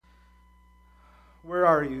Where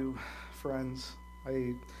are you, friends?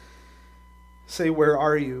 I say, where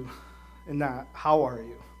are you, and not, how are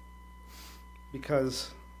you?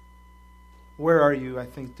 Because where are you, I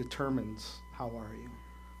think, determines how are you.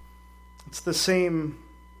 It's the same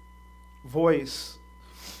voice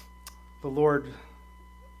the Lord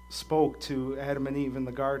spoke to Adam and Eve in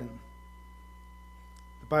the garden.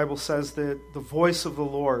 The Bible says that the voice of the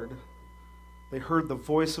Lord, they heard the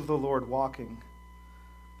voice of the Lord walking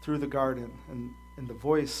through the garden, and the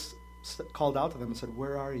voice called out to them and said,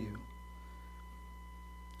 "Where are you?"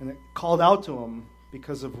 And it called out to them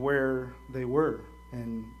because of where they were,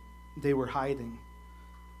 and they were hiding.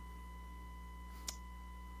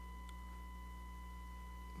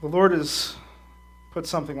 The Lord has put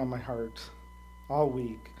something on my heart all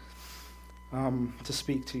week to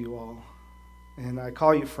speak to you all. And I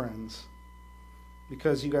call you friends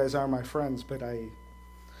because you guys are my friends, but I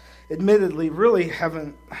admittedly really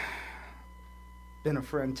haven't been a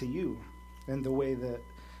friend to you in the way that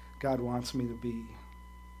God wants me to be.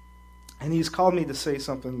 And He's called me to say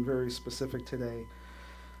something very specific today.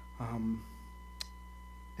 And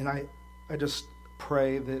I just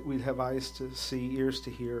pray that we'd have eyes to see, ears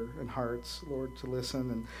to hear, and hearts, Lord, to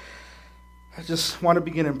listen. And I just want to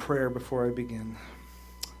begin in prayer before I begin.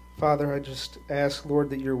 Father, I just ask,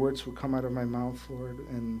 Lord, that your words would come out of my mouth, Lord,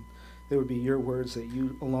 and they would be your words, that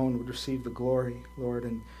you alone would receive the glory, Lord,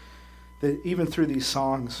 and that even through these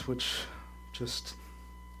songs, which just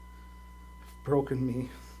have broken me,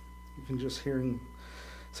 even just hearing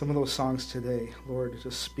some of those songs today, Lord,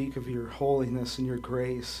 just speak of your holiness and your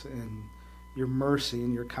grace and your mercy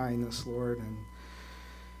and your kindness, Lord.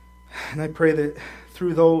 And I pray that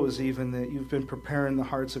through those even that you've been preparing the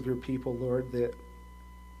hearts of your people, Lord, that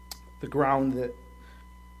the ground that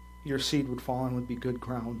your seed would fall on would be good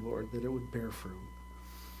ground, Lord, that it would bear fruit.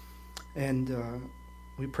 And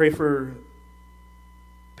we pray for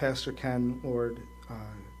Pastor Ken, Lord,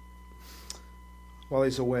 while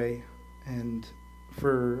he's away, and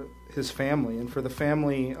for his family, and for the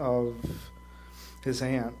family of his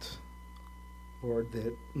aunt, Lord,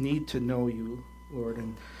 that need to know you, Lord.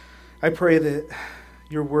 And I pray that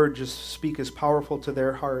your word just speak as powerful to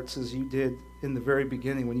their hearts as you did in the very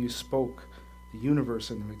beginning when you spoke the universe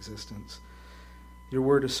into existence. Your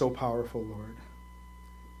word is so powerful, Lord.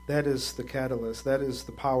 That is the catalyst. That is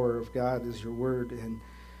the power of God, is your word. And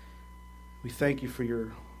we thank you for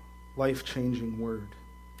your life-changing word,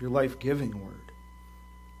 your life-giving word.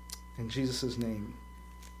 In Jesus' name.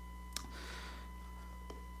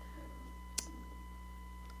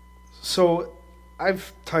 So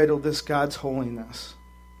I've titled this God's Holiness.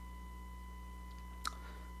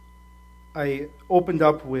 I opened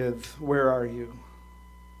up with, where are you?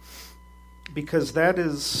 Because that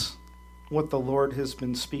is what the Lord has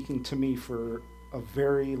been speaking to me for a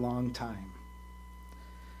very long time.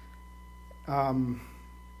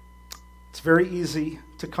 It's very easy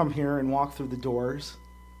to come here and walk through the doors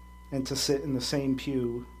and to sit in the same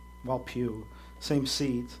same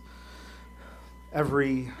seat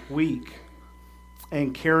every week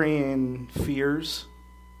and carrying fears,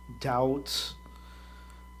 doubts,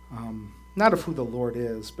 not of who the Lord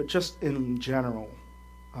is, but just in general.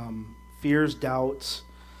 Fears, doubts,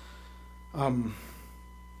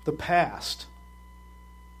 the past,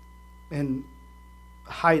 and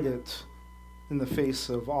hide it in the face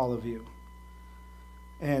of all of you.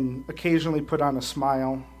 And occasionally put on a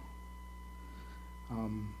smile.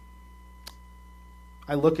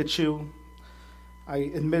 I look at you.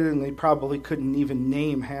 I admittedly probably couldn't even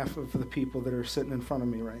name half of the people that are sitting in front of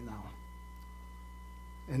me right now.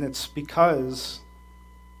 And it's because,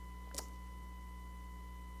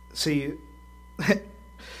 see,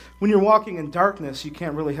 when you're walking in darkness, you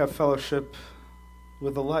can't really have fellowship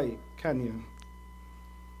with the light, can you?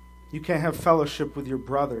 You can't have fellowship with your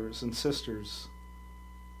brothers and sisters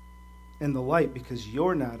in the light because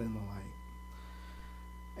you're not in the light.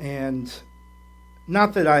 And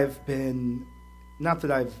not that I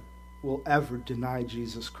will ever deny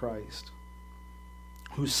Jesus Christ,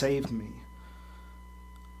 who saved me.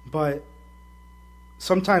 But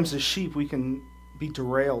sometimes as sheep we can be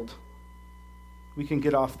derailed. We can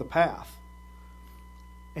get off the path.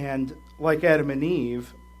 And like Adam and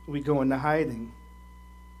Eve, we go into hiding.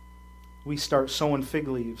 We start sowing fig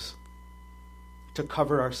leaves to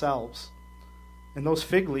cover ourselves. And those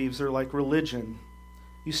fig leaves are like religion.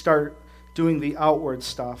 You start doing the outward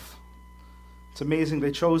stuff. It's amazing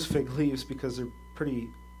they chose fig leaves because they're pretty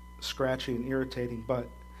scratchy and irritating, but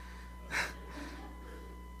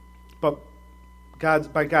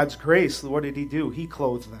by God's grace, what did he do? He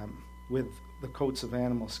clothed them with the coats of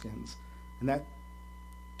animal skins. And that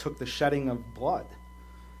took the shedding of blood.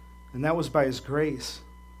 And that was by his grace.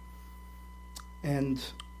 And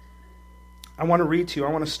I want to read to you. I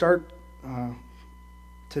want to start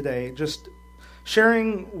today just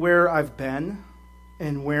sharing where I've been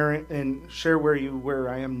and share where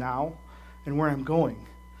I am now and where I'm going.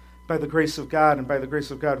 By the grace of God, and by the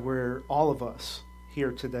grace of God, where all of us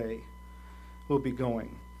here today will be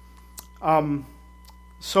going.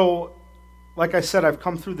 So, like I said, I've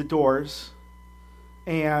come through the doors,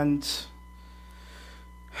 and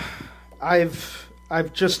I've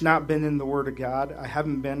just not been in the Word of God. I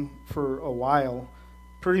haven't been for a while.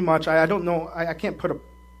 Pretty much, I don't know, I can't put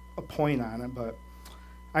a point on it, but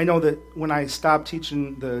I know that when I stopped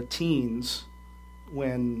teaching the teens,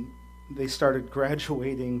 when they started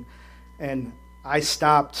graduating, and I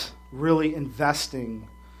stopped really investing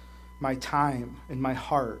my time and my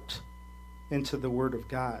heart into the Word of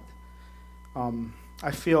God,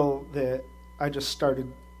 I feel that I just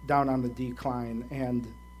started down on the decline,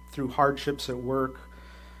 and through hardships at work,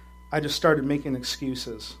 I just started making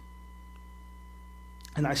excuses.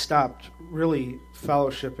 And I stopped really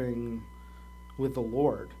fellowshipping with the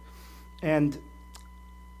Lord. And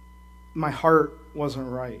my heart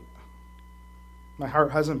wasn't right. My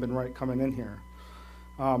heart hasn't been right coming in here.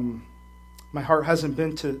 My heart hasn't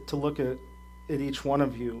been to look at each one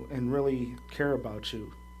of you and really care about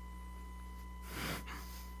you.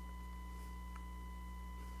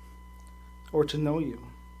 Or to know you.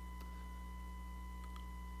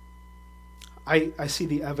 I see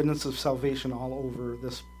the evidence of salvation all over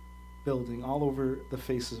this building, all over the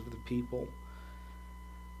faces of the people.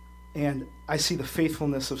 And I see the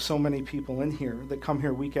faithfulness of so many people in here that come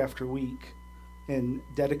here week after week and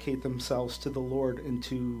dedicate themselves to the Lord and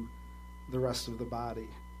to the rest of the body.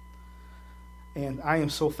 And I am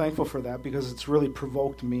so thankful for that, because it's really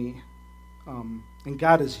provoked me. And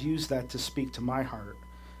God has used that to speak to my heart.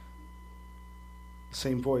 The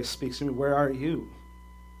same voice speaks to me, "Where are you?"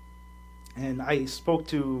 And I spoke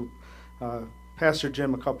to Pastor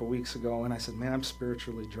Jim a couple weeks ago, and I said, "Man, I'm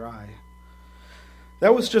spiritually dry."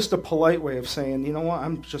 That was just a polite way of saying, you know what,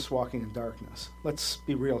 I'm just walking in darkness. Let's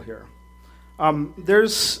be real here.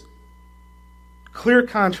 There's clear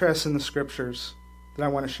contrast in the scriptures that I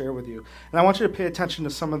want to share with you. And I want you to pay attention to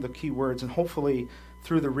some of the key words, and hopefully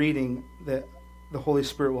through the reading that the Holy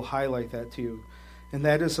Spirit will highlight that to you. And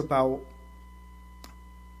that is about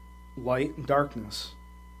light and darkness,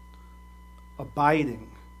 abiding,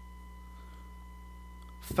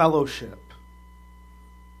 fellowship,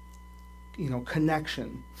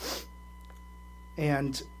 connection.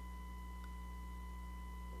 And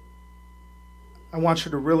I want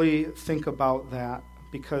you to really think about that,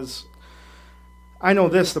 because I know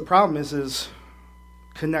this, the problem is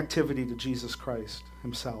connectivity to Jesus Christ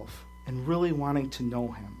himself, and really wanting to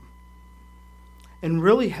know him, and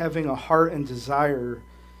really having a heart and desire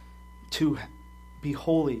to be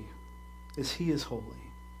holy as he is holy.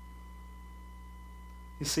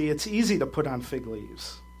 You see, it's easy to put on fig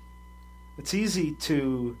leaves. It's easy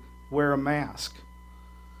to wear a mask.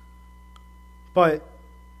 But,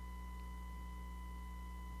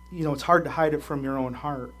 it's hard to hide it from your own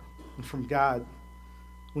heart and from God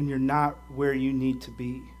when you're not where you need to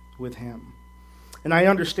be with him. And I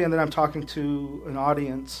understand that I'm talking to an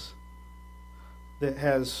audience that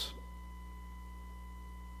has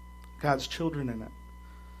God's children in it.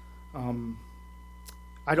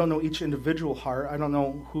 I don't know each individual heart. I don't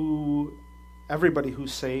know everybody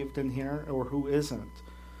who's saved in here or who isn't.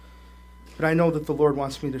 But I know that the Lord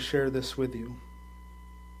wants me to share this with you.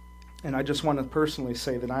 And I just want to personally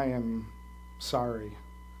say that I am sorry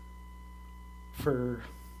for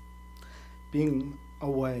being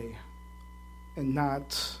away and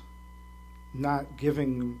not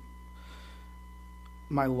giving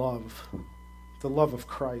my love, the love of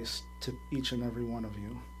Christ, to each and every one of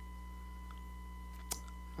you.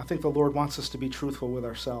 I think the Lord wants us to be truthful with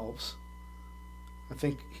ourselves. I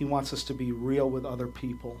think he wants us to be real with other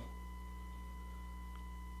people.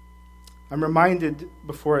 I'm reminded,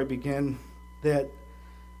 before I begin, that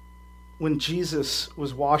when Jesus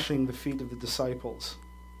was washing the feet of the disciples,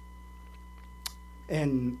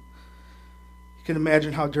 and you can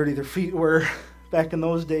imagine how dirty their feet were back in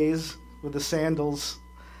those days with the sandals,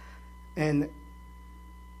 and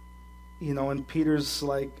and Peter's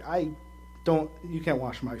like, you can't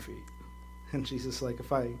wash my feet. And Jesus is like,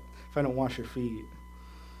 if I don't wash your feet,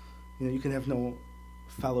 you can have no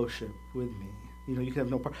fellowship with me. You can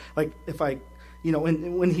have no part. Like, if I,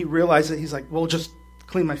 and when he realized it, he's like, well, just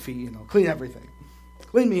clean my feet, clean everything.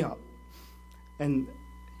 Clean me up. And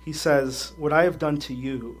he says, what I have done to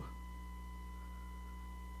you,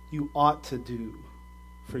 you ought to do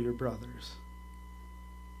for your brothers,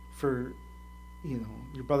 for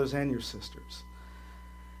your brothers and your sisters.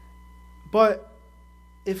 But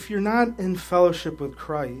if you're not in fellowship with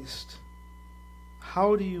Christ,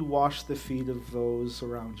 how do you wash the feet of those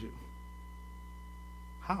around you?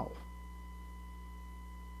 How?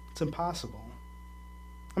 It's impossible.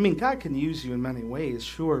 I mean, God can use you in many ways,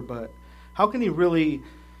 sure, but how can he really...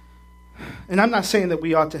 And I'm not saying that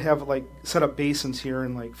we ought to have, set up basins here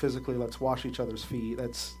and, physically let's wash each other's feet.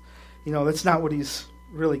 That's not what he's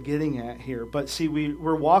really getting at here. But see,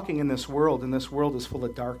 we're walking in this world, and this world is full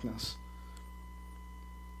of darkness.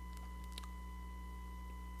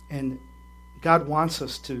 And God wants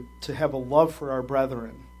us to have a love for our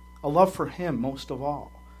brethren, a love for him most of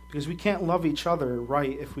all, because we can't love each other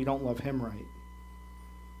right if we don't love him right.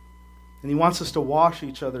 And he wants us to wash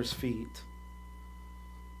each other's feet.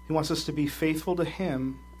 He wants us to be faithful to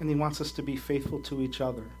him, and he wants us to be faithful to each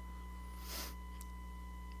other.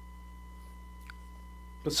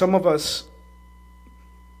 But some of us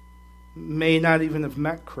may not even have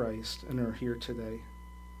met Christ and are here today.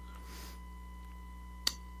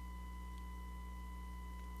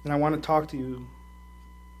 And I want to talk to you,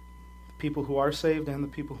 the people who are saved and the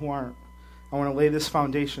people who aren't. I want to lay this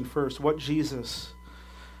foundation first. What Jesus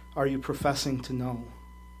are you professing to know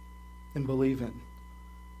and believe in?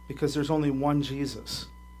 Because there's only one Jesus.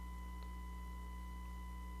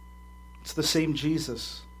 It's the same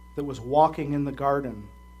Jesus that was walking in the garden.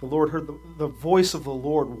 The Lord heard the voice of the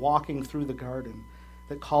Lord walking through the garden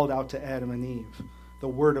that called out to Adam and Eve. The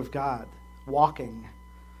Word of God, walking.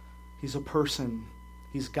 He's a person.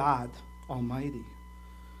 He's God Almighty.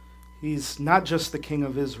 He's not just the King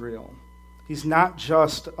of Israel. He's not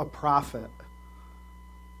just a prophet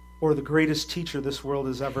or the greatest teacher this world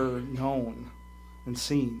has ever known and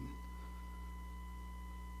seen.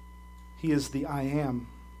 He is the I Am.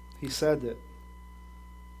 He said it.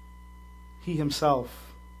 He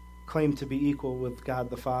himself claimed to be equal with God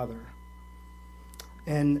the Father.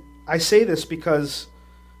 And I say this because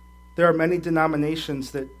there are many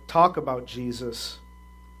denominations that talk about Jesus,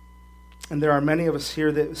 and there are many of us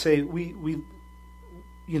here that say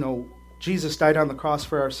Jesus died on the cross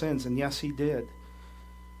for our sins, and yes, he did.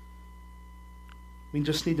 We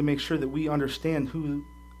just need to make sure that we understand who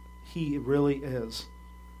he really is.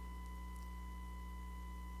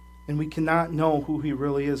 And we cannot know who he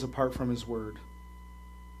really is apart from his word.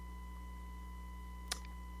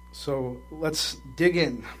 So let's dig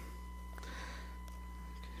in.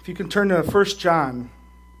 If you can turn to 1 John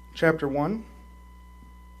chapter 1.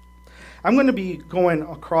 I'm going to be going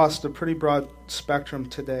across a pretty broad spectrum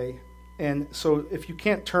today. And so if you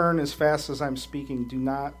can't turn as fast as I'm speaking, do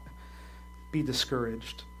not be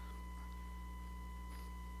discouraged.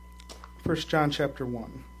 1 John chapter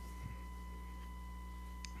 1.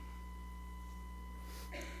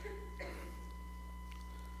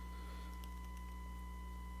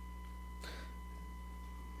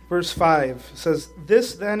 Verse 5 says,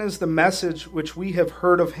 "This then is the message which we have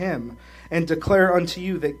heard of him, and declare unto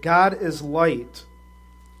you that God is light,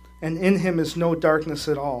 and in him is no darkness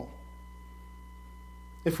at all.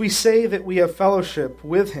 If we say that we have fellowship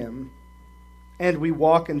with him, and we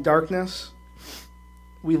walk in darkness,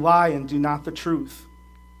 we lie and do not the truth.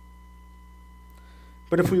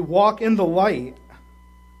 But if we walk in the light,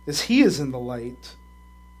 as he is in the light,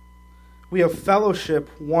 we have fellowship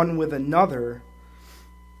one with another,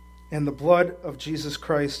 and the blood of Jesus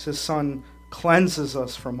Christ, his Son, cleanses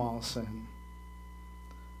us from all sin."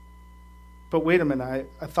 But wait a minute,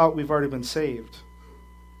 I thought we've already been saved.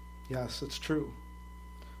 Yes, it's true.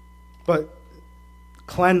 But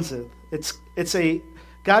cleanseth.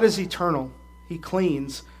 God is eternal. He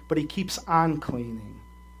cleans, but he keeps on cleaning.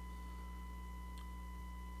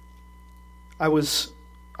 I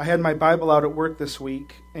had my Bible out at work this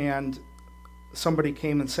week, and somebody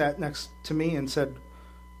came and sat next to me and said,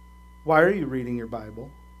 "Why are you reading your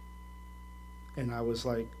Bible?" And I was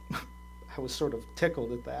like, I was sort of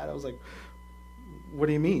tickled at that. I was like, "What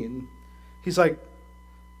do you mean?" He's like,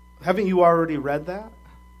 "Haven't you already read that?"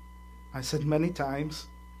 I said, "Many times."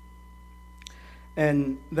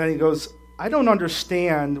 And then he goes, "I don't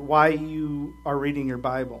understand why you are reading your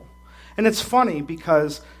Bible." And it's funny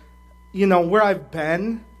because, where I've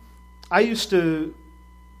been, I used to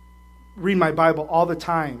read my Bible all the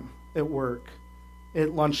time at work,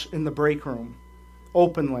 at lunch, in the break room,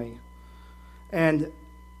 openly. And,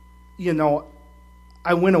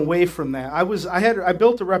 I went away from that. I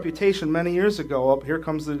built a reputation many years ago. Oh, here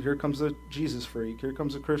comes the Jesus freak. Here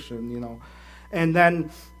comes a Christian, And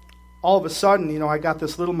then all of a sudden, I got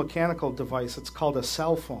this little mechanical device. It's called a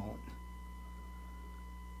cell phone.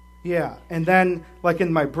 Yeah, and then, like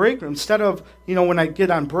in my break room, instead of, when I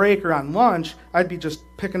get on break or on lunch, I'd be just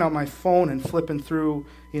picking out my phone and flipping through,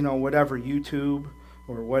 whatever, YouTube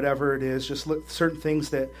or whatever it is, just look certain things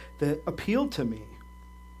that appealed to me.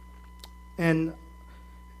 And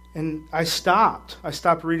I stopped. I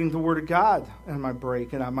stopped reading the Word of God on my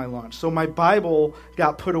break and on my lunch. So my Bible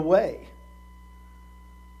got put away.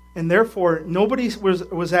 And therefore, nobody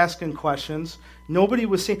was asking questions. Nobody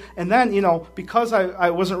was seeing. And then, because I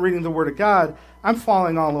wasn't reading the Word of God, I'm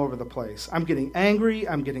falling all over the place. I'm getting angry.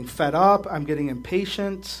 I'm getting fed up. I'm getting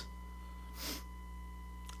impatient.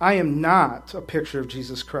 I am not a picture of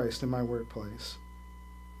Jesus Christ in my workplace.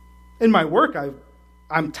 In my work,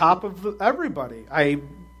 I'm top of everybody. I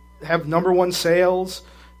have number one sales,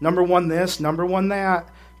 number one this, number one that,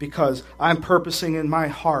 because I'm purposing in my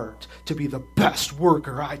heart to be the best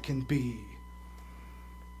worker I can be,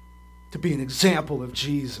 to be an example of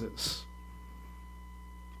Jesus.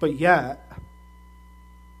 But yet,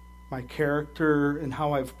 my character and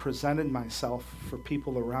how I've presented myself for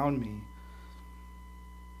people around me,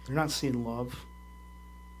 they're not seeing love.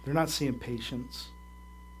 They're not seeing patience.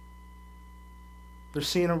 They're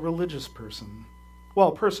seeing a religious person. Well,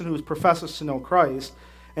 a person who professes to know Christ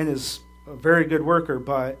and is a very good worker,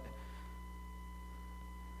 but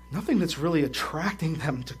nothing that's really attracting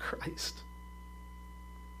them to Christ.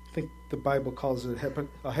 I think the Bible calls it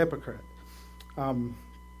a hypocrite.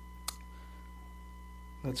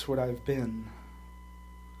 That's what I've been.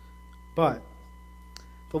 But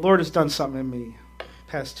the Lord has done something in me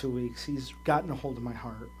past 2 weeks. He's gotten a hold of my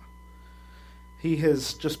heart. He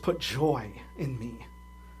has just put joy in me.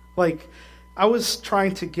 Like, I was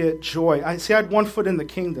trying to get joy. I had 1 foot in the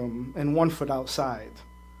kingdom and 1 foot outside.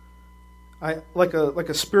 Like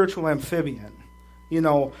a spiritual amphibian.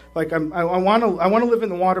 Like I want to live in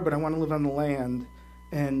the water, but I want to live on the land,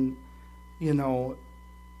 and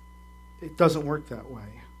it doesn't work that way.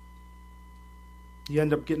 You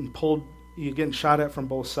end up getting pulled. You're getting shot at from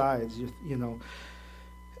both sides.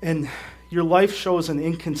 And your life shows an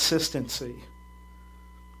inconsistency.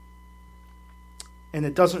 And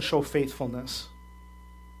it doesn't show faithfulness.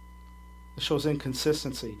 It shows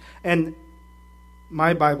inconsistency. And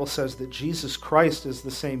my Bible says that Jesus Christ is the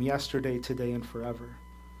same yesterday, today, and forever.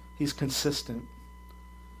 He's consistent.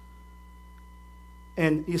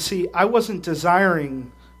 And you see, I wasn't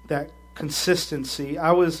desiring that consistency.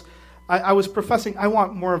 I was professing, I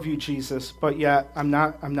want more of you, Jesus, but yet I'm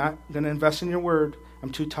not going to invest in your word.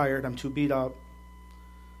 I'm too tired. I'm too beat up.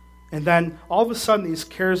 And then all of a sudden, these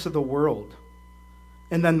cares of the world,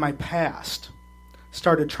 and then my past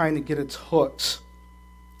started trying to get its hooks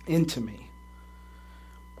into me.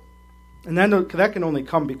 And then that can only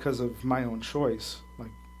come because of my own choice.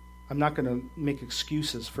 Like, I'm not going to make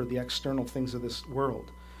excuses for the external things of this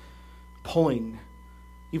world. Pulling,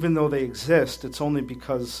 even though they exist, it's only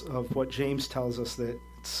because of what James tells us, that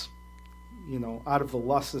it's, out of the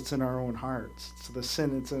lust that's in our own hearts. It's the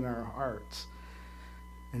sin that's in our hearts.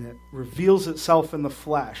 And it reveals itself in the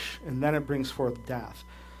flesh, and then it brings forth death.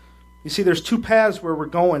 You see, there's 2 paths where we're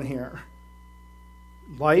going here.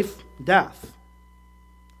 Life, death.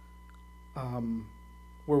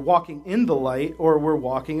 We're walking in the light, or we're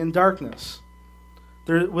walking in darkness.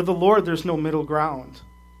 With the Lord, there's no middle ground.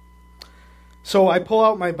 So I pull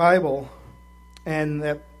out my Bible, and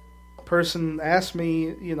that person asked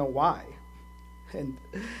me, why? And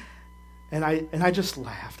I just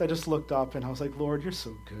laughed. I just looked up, and I was like, Lord, you're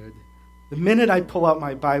so good. The minute I pull out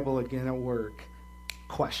my Bible again at work,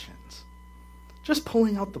 questions. Just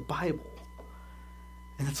pulling out the Bible.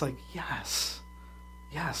 And it's like, yes,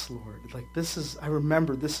 Lord. Like, I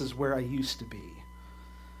remember this is where I used to be.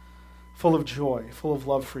 Full of joy, full of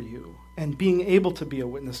love for you, and being able to be a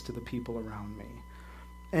witness to the people around me.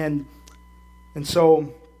 And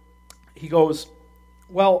so he goes,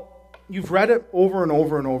 well, you've read it over and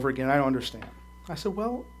over and over again. I don't understand. I said,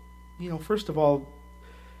 well, first of all,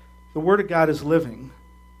 the Word of God is living,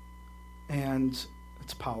 and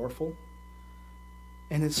it's powerful,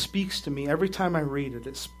 and it speaks to me. Every time I read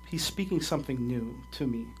it, he's speaking something new to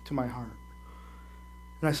me, to my heart.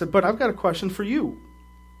 And I said, but I've got a question for you.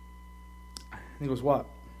 And he goes, what?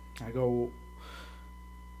 I go,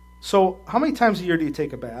 so how many times a year do you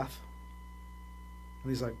take a bath?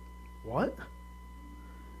 And he's like, what?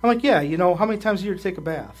 I'm like, yeah, how many times a year do you take a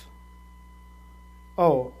bath?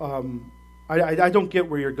 Oh, I don't get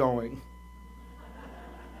where you're going.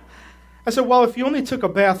 I said, well, if you only took a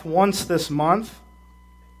bath once this month,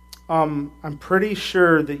 I'm pretty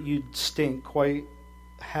sure that you'd stink quite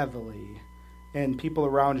heavily, and people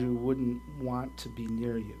around you wouldn't want to be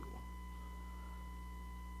near you.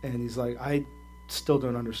 And he's like, I still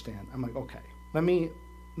don't understand. I'm like, okay, let me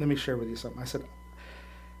let me share with you something. I said,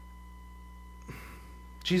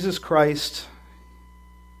 Jesus Christ,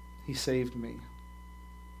 he saved me.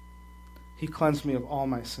 He cleansed me of all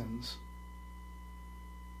my sins,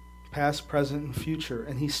 past, present, and future,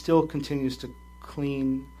 and he still continues to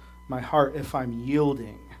clean my heart if I'm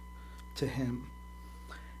yielding to him.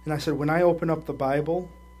 And I said, when I open up the Bible,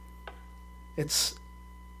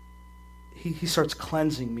 he starts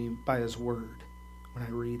cleansing me by his word when I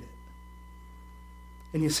read it.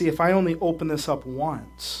 And you see, if I only open this up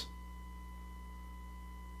once,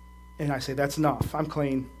 and I say, that's enough, I'm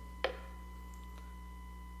clean,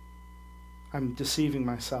 I'm deceiving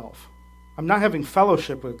myself. I'm not having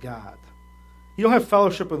fellowship with God. You don't have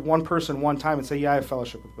fellowship with one person one time and say, yeah, I have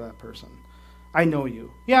fellowship with that person. I know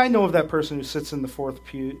you. Yeah, I know of that person who sits in the fourth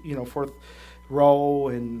row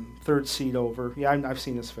and third seat over. Yeah, I've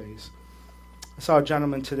seen his face. I saw a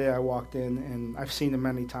gentleman today. I walked in, and I've seen him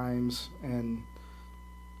many times, and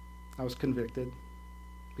I was convicted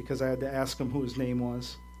because I had to ask him who his name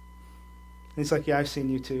was. And he's like, yeah, I've seen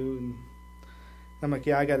you too. And I'm like,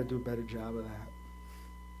 yeah, I got to do a better job of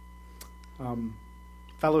that.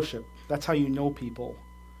 Fellowship. That's how you know people.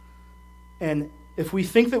 And if we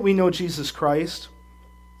think that we know Jesus Christ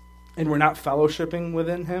and we're not fellowshipping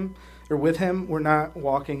within him or with him, we're not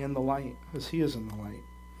walking in the light as he is in the light.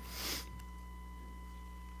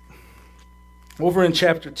 Over in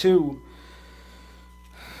chapter 2,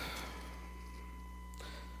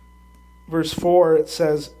 verse 4, it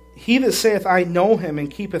says, he that saith, I know him,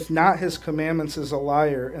 and keepeth not his commandments is a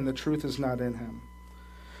liar, and the truth is not in him.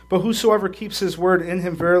 But whosoever keeps his word, in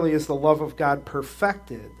him verily is the love of God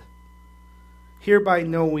perfected. Hereby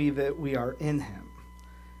know we that we are in him.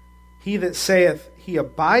 He that saith he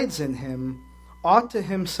abides in him ought to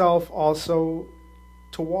himself also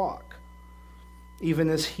to walk, even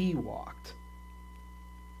as he walked.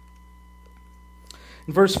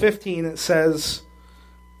 In verse 15 it says,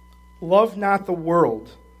 love not the world,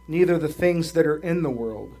 neither the things that are in the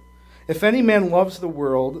world. If any man loves the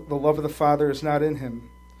world, the love of the Father is not in him.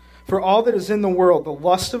 For all that is in the world, the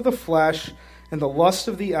lust of the flesh, and the lust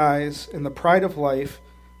of the eyes, and the pride of life,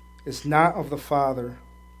 is not of the Father,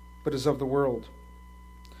 but is of the world.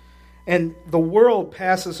 And the world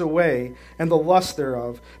passes away, and the lust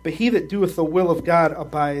thereof, but he that doeth the will of God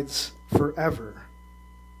abides forever.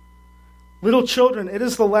 Little children, it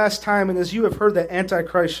is the last time, and as you have heard that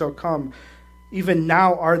Antichrist shall come, even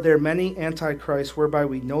now are there many antichrists, whereby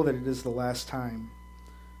we know that it is the last time.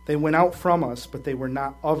 They went out from us, but they were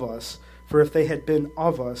not of us. For if they had been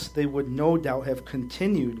of us, they would no doubt have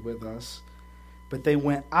continued with us. But they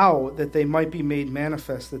went out that they might be made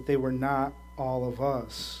manifest that they were not all of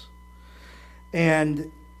us.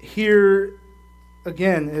 And here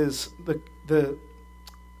again is the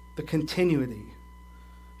continuity,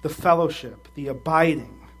 the fellowship, the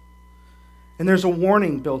abiding. And there's a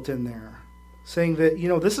warning built in there, saying that,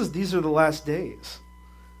 these are the last days.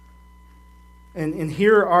 And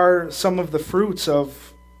here are some of the fruits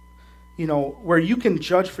of, where you can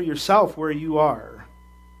judge for yourself where you are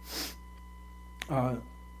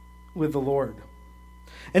with the Lord.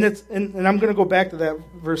 And I'm going to go back to that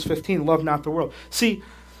verse 15, love not the world. See,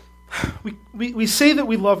 we say that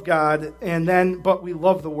we love God, but we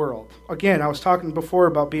love the world. Again, I was talking before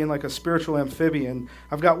about being like a spiritual amphibian.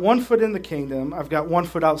 I've got one foot in the kingdom. I've got one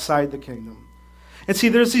foot outside the kingdom. And see,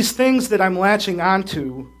 there's these things that I'm latching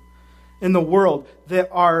onto in the world that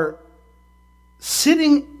are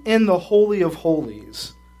sitting in the Holy of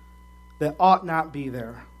Holies that ought not be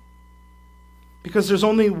there. Because there's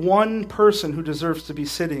only one person who deserves to be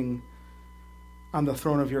sitting on the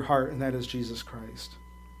throne of your heart, and that is Jesus Christ.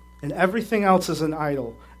 And everything else is an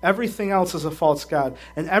idol. Everything else is a false god.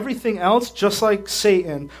 And everything else, just like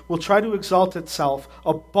Satan, will try to exalt itself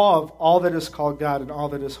above all that is called God and all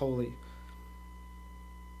that is holy.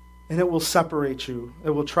 And it will separate you.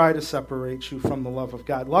 It will try to separate you from the love of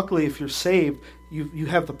God. Luckily, if you're saved, you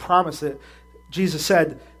have the promise that Jesus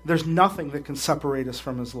said, there's nothing that can separate us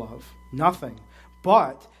from his love. Nothing.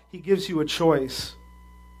 But he gives you a choice.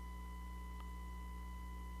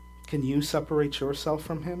 Can you separate yourself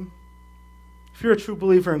from him? If you're a true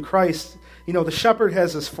believer in Christ, the shepherd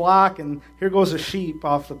has his flock, and here goes a sheep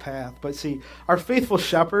off the path. But see, our faithful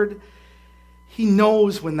shepherd, he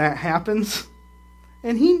knows when that happens,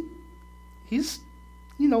 and he's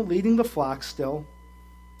leading the flock still.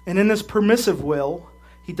 And in his permissive will,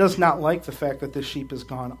 he does not like the fact that the sheep has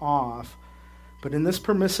gone off. But in this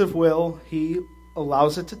permissive will, he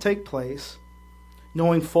allows it to take place,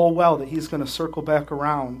 knowing full well that he's going to circle back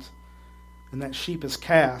around, and that sheep is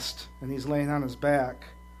cast, and he's laying on his back,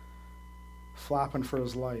 flopping for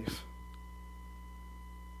his life.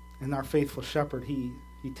 And our faithful shepherd, he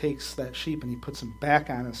he takes that sheep and he puts him back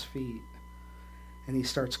on his feet. And he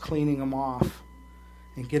starts cleaning them off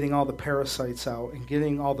and getting all the parasites out and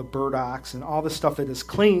getting all the burdocks and all the stuff that is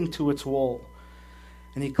clinging to its wool.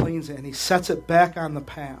 And he cleans it and he sets it back on the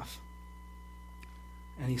path.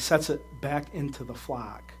 And he sets it back into the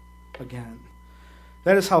flock again.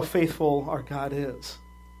 That is how faithful our God is.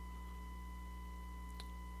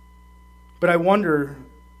 But I wonder,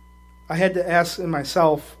 I had to ask in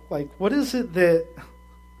myself, like, what is it that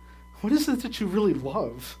you really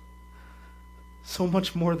love so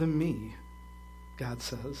much more than me? God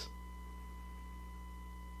says.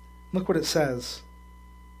 Look what it says.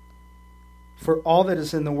 For all that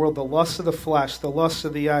is in the world, the lust of the flesh, the lust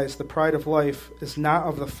of the eyes, the pride of life, is not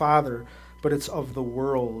of the Father, but it's of the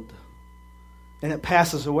world. And it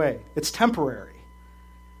passes away. It's temporary.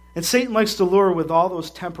 And Satan likes to lure with all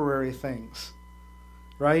those temporary things.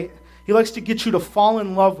 Right? He likes to get you to fall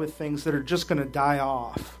in love with things that are just going to die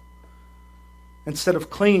off, instead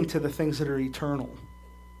of clinging to the things that are eternal.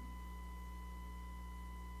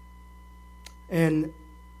 And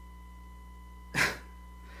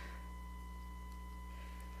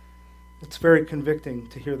it's very convicting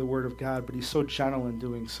to hear the word of God, but he's so gentle in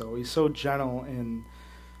doing so. He's so gentle in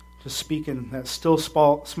just speaking that still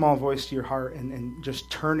small voice to your heart and just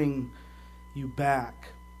turning you back.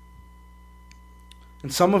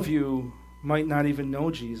 And some of you might not even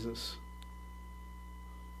know Jesus.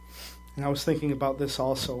 And I was thinking about this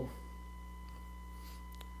also.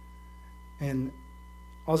 And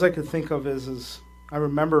all I could think of is I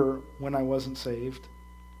remember when I wasn't saved.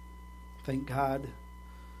 Thank God.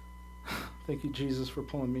 Thank you, Jesus, for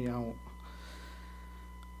pulling me out.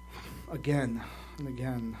 Again and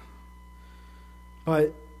again.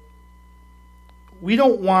 But we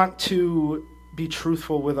don't want to be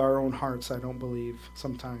truthful with our own hearts, I don't believe,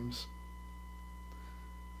 sometimes.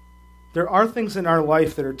 There are things in our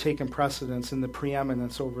life that are taking precedence and the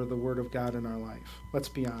preeminence over the Word of God in our life. Let's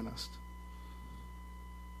be honest.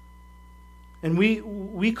 And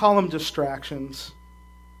we call them distractions,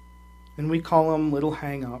 and we call them little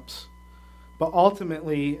hang-ups. But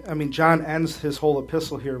ultimately, John ends his whole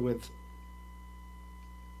epistle here with,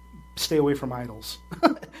 stay away from idols.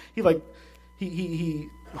 He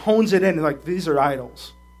hones it in, like, these are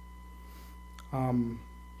idols. But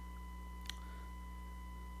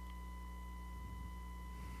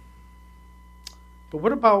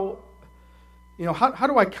what about, how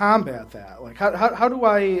do I combat that? Like, how do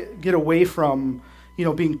I get away from,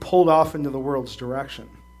 being pulled off into the world's direction?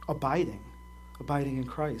 Abiding in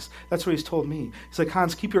Christ. That's what he's told me. He's like,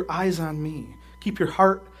 Hans, keep your eyes on me. Keep your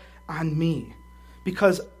heart on me.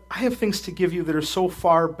 Because I have things to give you that are so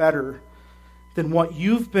far better than what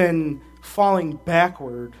you've been falling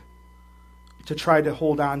backward to try to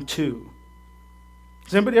hold on to.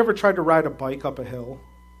 Has anybody ever tried to ride a bike up a hill?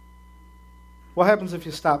 What happens if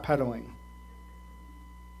you stop pedaling?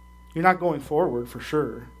 You're not going forward for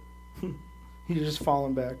sure. You're just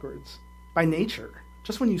falling backwards. By nature.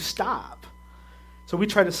 Just when you stop. So we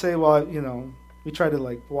try to say, well, we try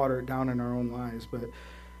to water it down in our own lives, but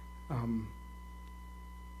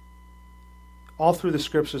all through the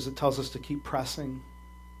scriptures it tells us to keep pressing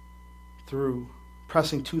to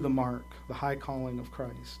the mark, the high calling of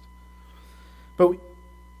Christ. But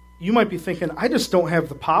you might be thinking, I just don't have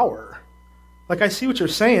the power. I see what you're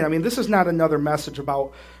saying. This is not another message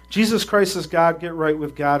about Jesus Christ is God, get right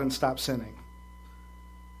with God, and stop sinning.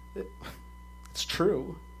 It's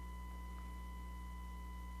true.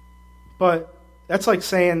 But that's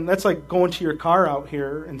like going to your car out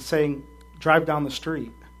here and saying, drive down the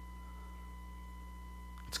street.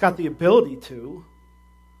 It's got the ability to,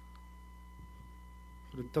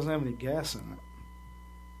 but it doesn't have any gas in it.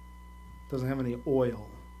 It doesn't have any oil.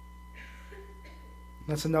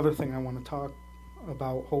 That's another thing I want to talk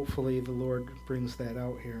about. Hopefully the Lord brings that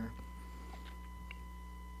out here.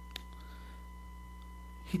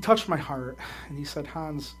 He touched my heart and he said,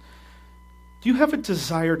 Hans, do you have a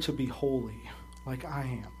desire to be holy like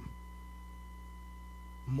I am?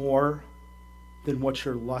 More than what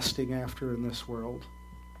you're lusting after in this world?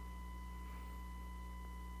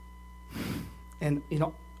 And,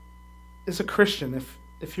 as a Christian,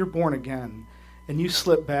 if you're born again and you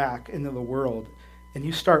slip back into the world and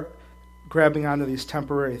you start grabbing onto these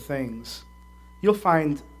temporary things, you'll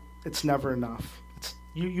find it's never enough.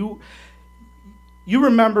 You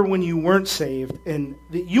remember when you weren't saved and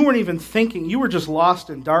that you weren't even thinking, you were just lost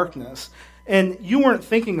in darkness, and you weren't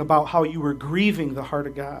thinking about how you were grieving the heart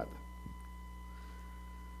of God.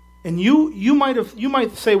 And you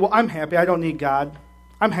might say, well, I'm happy, I don't need God.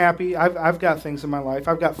 I'm happy. I've got things in my life.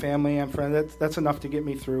 I've got family and friends. That's enough to get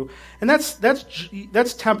me through. And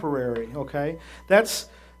that's temporary, okay? That's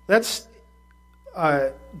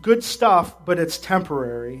good stuff, but it's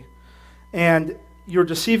temporary. And you're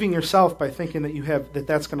deceiving yourself by thinking that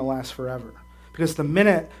that's going to last forever. Because the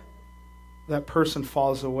minute that person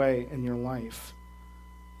falls away in your life,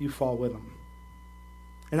 you fall with them.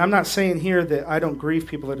 And I'm not saying here that I don't grieve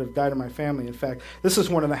people that have died in my family. In fact, this is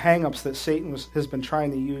one of the hang-ups that Satan has been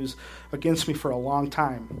trying to use against me for a long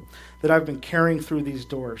time, that I've been carrying through these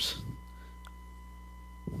doors.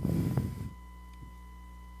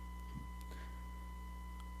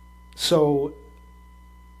 So,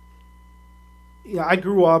 I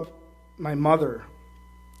grew up, my mother,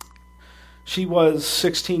 she was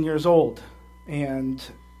 16 years old, and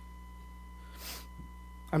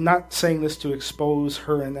I'm not saying this to expose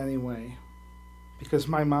her in any way, because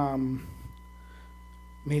my mom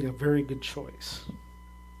made a very good choice.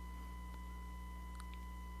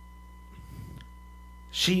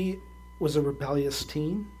 She was a rebellious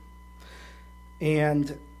teen,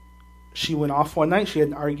 and she went off one night. She had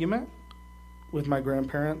an argument with my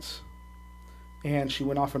grandparents, and she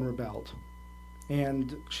went off and rebelled.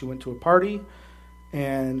 And she went to a party,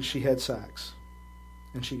 and she had sex,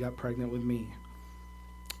 and she got pregnant with me.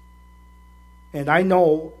 And I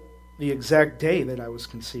know the exact day that I was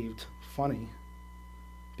conceived. Funny.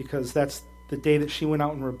 Because that's the day that she went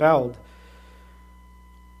out and rebelled.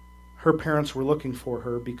 Her parents were looking for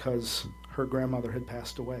her because her grandmother had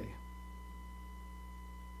passed away.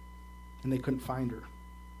 And they couldn't find her.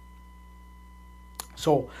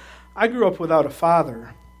 So, I grew up without a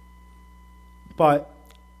father. But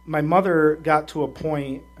my mother got to a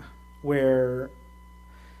point where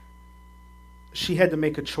she had to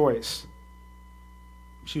make a choice.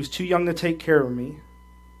 She was too young to take care of me.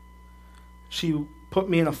 She put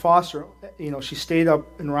me in a foster, she stayed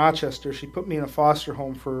up in Rochester. She put me in a foster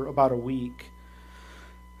home for about a week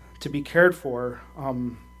to be cared for,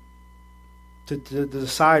 to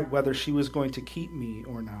decide whether she was going to keep me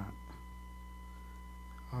or not.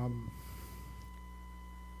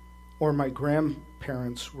 Or my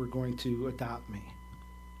grandparents were going to adopt me.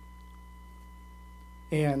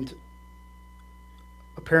 And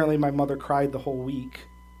apparently my mother cried the whole week,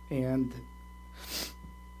 and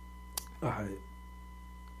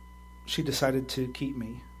she decided to keep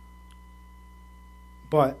me.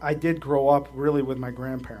 But I did grow up really with my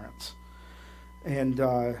grandparents, and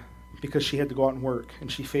because she had to go out and work,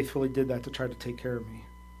 and she faithfully did that to try to take care of me.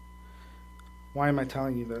 Why am I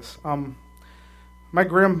telling you this? My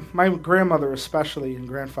grandmother especially, and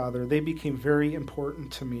grandfather, they became very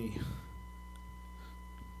important to me.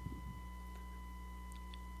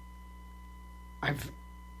 I've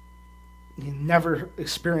never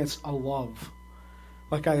experienced a love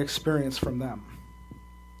like I experienced from them.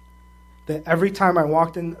 That every time I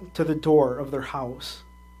walked into the door of their house,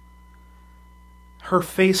 her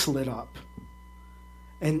face lit up.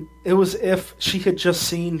 And it was as if she had just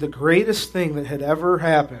seen the greatest thing that had ever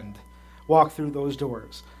happened walk through those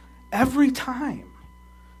doors. Every time.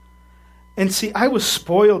 And see, I was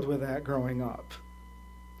spoiled with that growing up.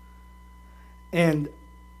 And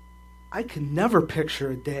I can never picture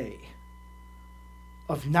a day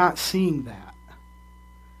of not seeing that.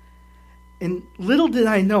 And little did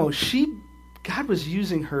I know, God was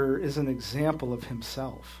using her as an example of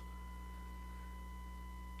himself.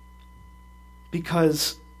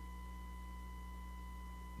 Because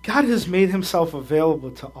God has made himself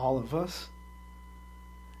available to all of us.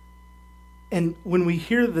 And when we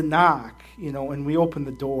hear the knock, and we open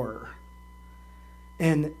the door,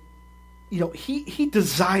 and he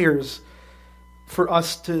desires for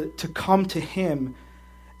us to come to him,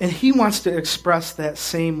 and he wants to express that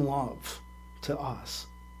same love to us.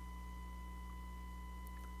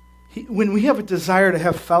 When we have a desire to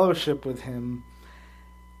have fellowship with him,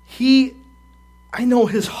 I know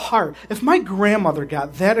his heart. If my grandmother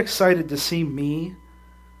got that excited to see me,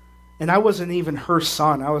 and I wasn't even her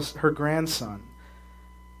son, I was her grandson,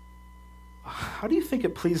 how do you think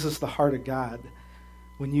it pleases the heart of God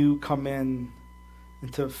when you come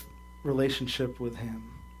into relationship with him?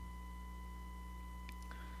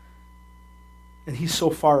 And he's so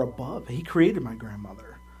far above. He created my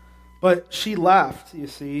grandmother. But she left, you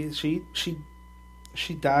see.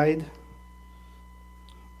 She died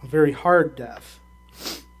a very hard death.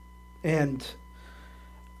 And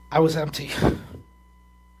I was empty.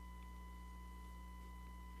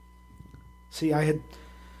 See, I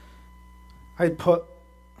had put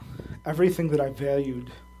everything that I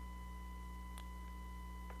valued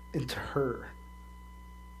into her.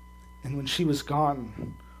 And when she was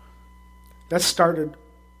gone, that started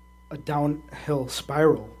a downhill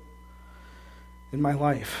spiral in my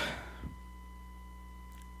life.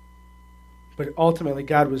 But ultimately,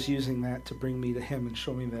 God was using that to bring me to Him and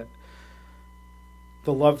show me that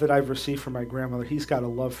the love that I've received from my grandmother, He's got a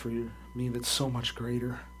love for me that's so much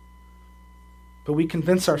greater. But we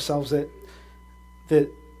convince ourselves that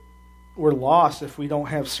we're lost if we don't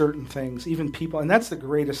have certain things, even people. And that's the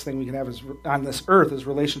greatest thing we can have on this earth is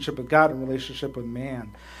relationship with God and relationship with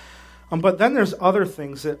man. But then there's other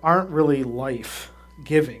things that aren't really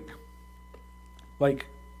life-giving. Like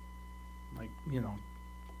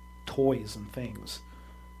toys and things.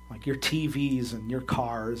 Like your TVs and your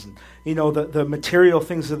cars and, the material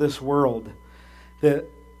things of this world that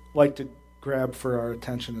like to grab for our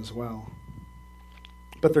attention as well.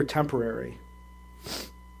 But they're temporary.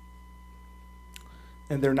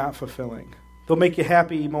 And they're not fulfilling. They'll make you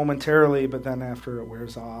happy momentarily, but then after it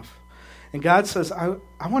wears off. And God says, I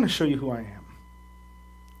want to show you who I am.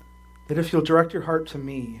 That if you'll direct your heart to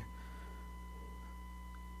me,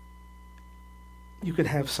 you can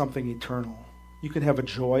have something eternal. You can have a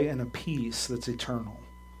joy and a peace that's eternal,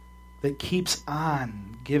 that keeps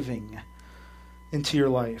on giving into your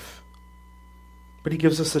life. But He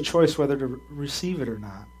gives us a choice whether to receive it or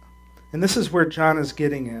not. And this is where John is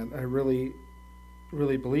getting at, I really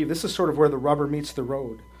believe. This is sort of where the rubber meets the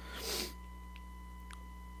road.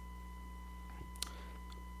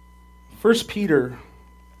 1 Peter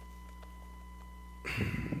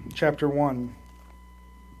chapter 1.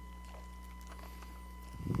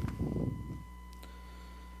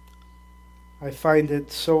 I find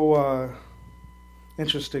it so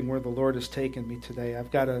interesting where the Lord has taken me today.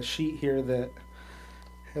 I've got a sheet here that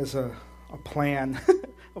has a plan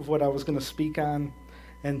of what I was going to speak on,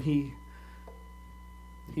 and He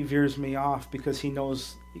veers me off because He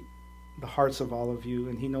knows the hearts of all of you,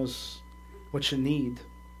 and He knows what you need.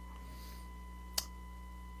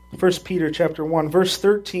 1 Peter chapter 1, verse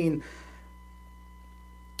 13.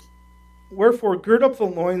 Wherefore gird up the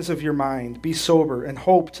loins of your mind, be sober, and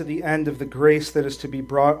hope to the end of the grace that is to be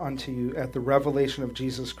brought unto you at the revelation of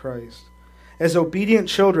Jesus Christ. As obedient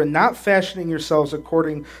children, not fashioning yourselves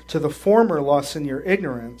according to the former lusts in your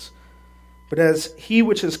ignorance, but as He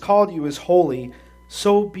which has called you is holy,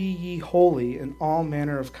 so be ye holy in all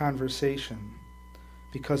manner of conversation,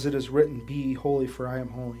 because it is written, Be ye holy, for I am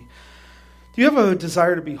holy. Do you have a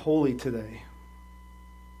desire to be holy today?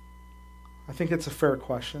 I think it's a fair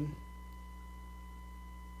question.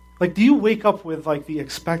 Like, do you wake up with the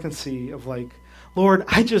expectancy of Lord,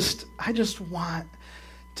 I just want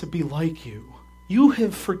to be like you. You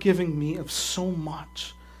have forgiven me of so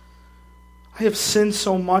much. I have sinned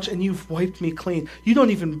so much, and you've wiped me clean. You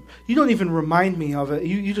don't even remind me of it.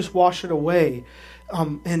 You just wash it away.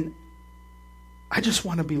 And I just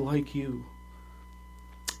want to be like you.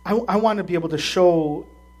 I want to be able to show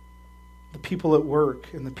the people at work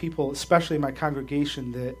and the people, especially my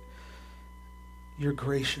congregation, that you're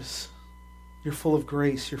gracious. You're full of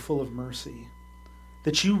grace. You're full of mercy.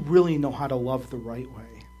 That you really know how to love the right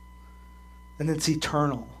way. And it's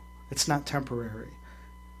eternal. It's not temporary.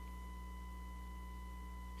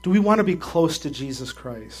 Do we want to be close to Jesus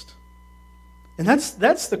Christ? And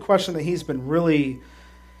that's the question that He's been really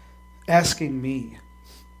asking me.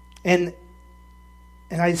 And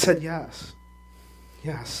I said yes.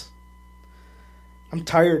 Yes. I'm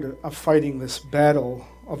tired of fighting this battle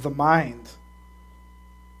of the mind,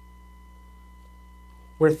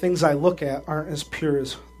 where things I look at aren't as pure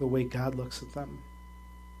as the way God looks at them.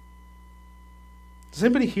 Does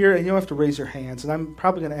anybody here, and you don't have to raise your hands, and I'm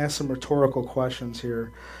probably going to ask some rhetorical questions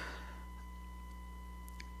here.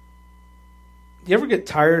 Do you ever get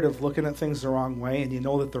tired of looking at things the wrong way, and you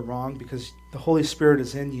know that they're wrong because the Holy Spirit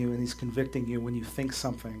is in you and He's convicting you when you think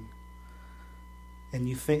something, and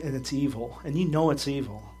you think and it's evil, and you know it's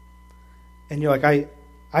evil, and you're like, I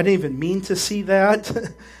didn't even mean to see that.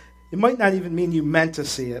 It might not even mean you meant to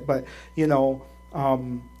see it, but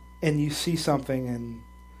and you see something, and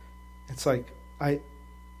it's like, I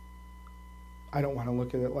don't want to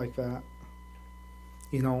look at it like that.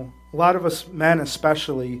 A lot of us men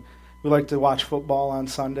especially, we like to watch football on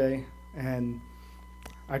Sunday, and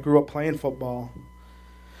I grew up playing football.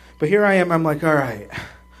 But here I am, I'm like, all right,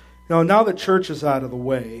 now that church is out of the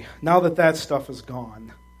way, now that stuff is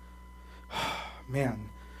gone, man,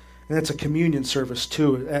 and it's a communion service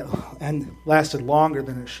too, and lasted longer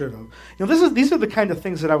than it should have. These are the kind of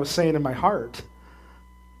things that I was saying in my heart.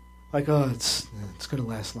 Like, it's going to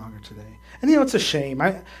last longer today. And it's a shame.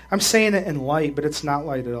 I'm saying it in light, but it's not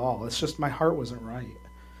light at all. It's just my heart wasn't right.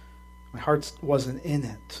 My heart wasn't in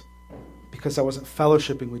it because I wasn't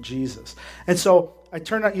fellowshipping with Jesus. And so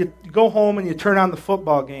you go home and you turn on the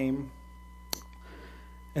football game,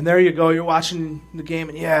 And there you go, you're watching the game,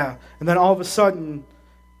 and and then all of a sudden,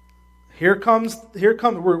 here comes,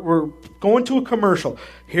 we're going to a commercial.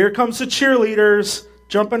 Here comes the cheerleaders,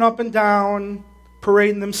 jumping up and down,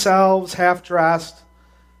 parading themselves, half-dressed.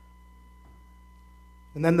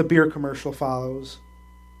 And then the beer commercial follows.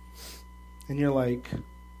 And you're like,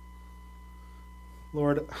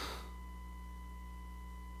 Lord,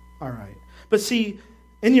 all right. But see,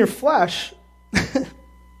 in your flesh,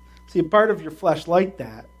 see, a part of your flesh like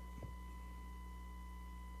that.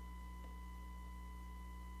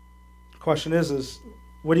 The question is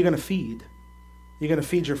what are you going to feed? Are you going to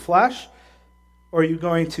feed your flesh? Or are you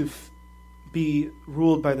going to be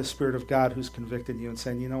ruled by the Spirit of God who's convicted you and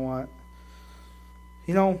saying, you know what?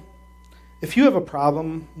 If you have a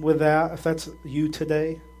problem with that, if that's you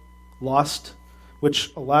today, lust,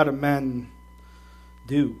 which a lot of men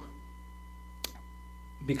do.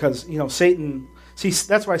 Because, Satan,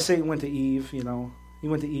 that's why Satan went to Eve, He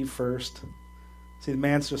went to Eve first. See, the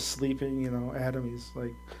man's just sleeping, Adam, he's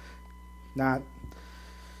like not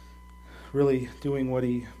really doing what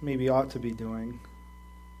he maybe ought to be doing.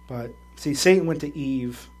 But, see, Satan went to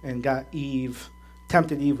Eve and got Eve,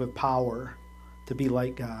 tempted Eve with power to be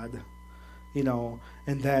like God, and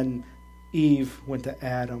then Eve went to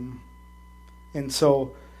Adam. And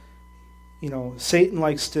so, Satan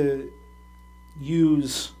likes to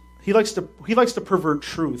he likes to pervert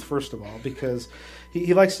truth, first of all, because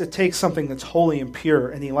he likes to take something that's holy and pure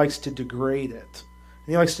and he likes to degrade it.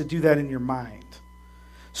 And he likes to do that in your mind.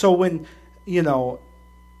 So when, he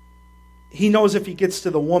knows if he gets to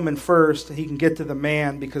the woman first, he can get to the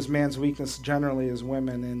man, because man's weakness generally is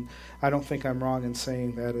women. And I don't think I'm wrong in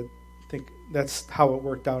saying that. I think that's how it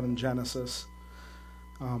worked out in Genesis.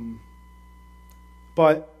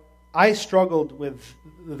 But I struggled with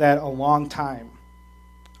that a long time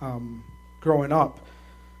growing up.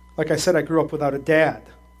 Like I said, I grew up without a dad.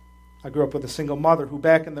 I grew up with a single mother who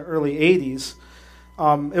back in the early 80s,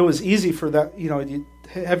 it was easy for that, you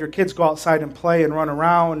have your kids go outside and play and run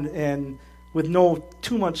around, and with not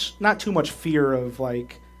too much fear of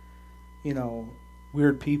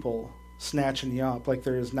weird people snatching you up like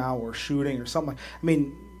there is now, or shooting or something.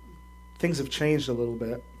 Things have changed a little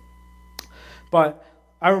bit. But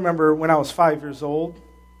I remember when I was 5 years old,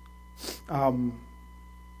 there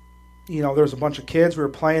was a bunch of kids. We were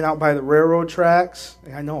playing out by the railroad tracks.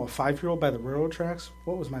 I know, a 5-year-old by the railroad tracks?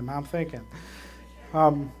 What was my mom thinking? We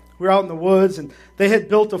were out in the woods, and they had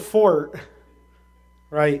built a fort,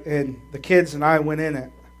 right? And the kids and I went in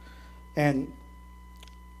it. And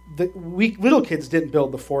we little kids didn't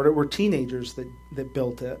build the fort. It were teenagers that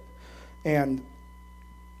built it. And,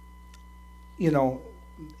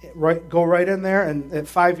 go right in there. And at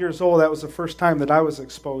 5 years old, that was the first time that I was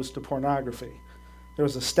exposed to pornography. There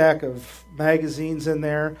was a stack of magazines in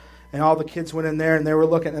there, and all the kids went in there, and they were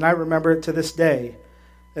looking. And I remember it to this day,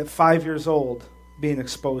 at 5 years old, being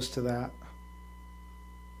exposed to that.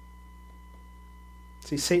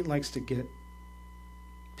 See, Satan likes to get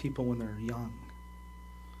people when they're young.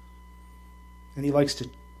 And he likes to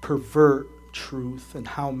pervert truth and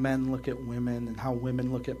how men look at women and how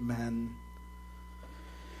women look at men.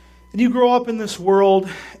 And you grow up in this world,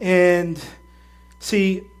 and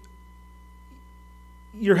see,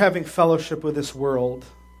 you're having fellowship with this world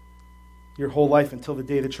your whole life until the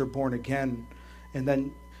day that you're born again. And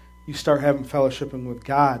then you start having fellowshipping with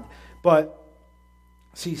God. But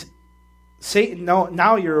see, Satan,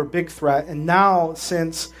 now you're a big threat. And now,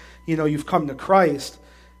 since you've come to Christ,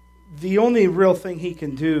 the only real thing he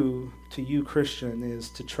can do to you, Christian, is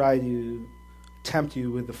to try to tempt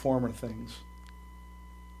you with the former things.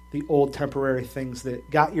 The old temporary things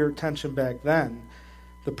that got your attention back then.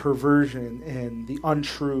 The perversion and the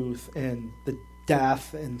untruth and the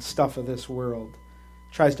death and stuff of this world.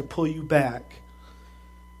 Tries to pull you back.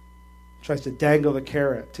 Tries to dangle the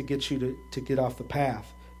carrot to get you to get off the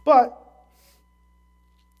path. But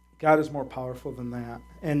God is more powerful than that.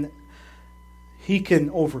 And he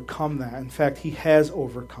can overcome that. In fact, he has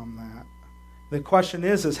overcome that. The question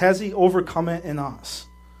is has he overcome it in us?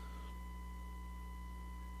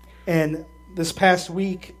 And this past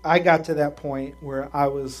week, I got to that point where I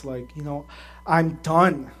was like, I'm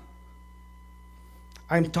done.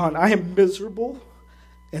 I'm done. I am miserable,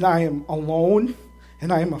 and I am alone,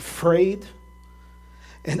 and I am afraid,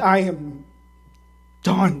 and I am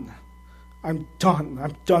done. I'm done.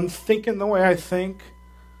 I'm done thinking the way I think.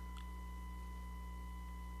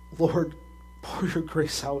 Lord, pour your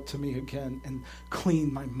grace out to me again and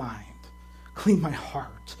clean my mind, clean my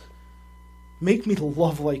heart. Make me to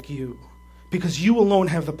love like you, because you alone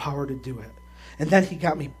have the power to do it. And then he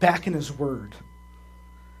got me back in his word.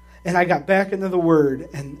 And I got back into the word,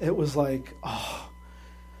 and it was like,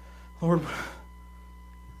 Lord,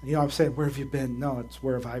 I'm saying, where have you been? No, it's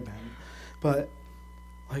where have I been? But,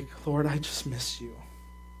 Lord, I just miss you.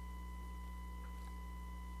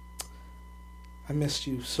 I missed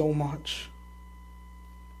you so much.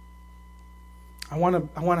 I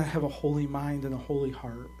want to have a holy mind and a holy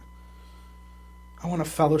heart. I want to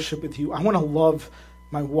fellowship with you. I want to love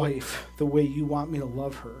my wife the way you want me to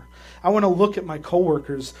love her. I want to look at my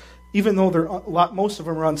coworkers, even though most of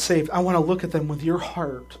them are unsaved. I want to look at them with your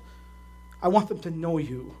heart. I want them to know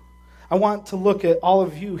you. I want to look at all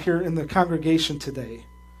of you here in the congregation today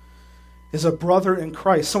as a brother in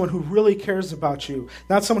Christ, someone who really cares about you,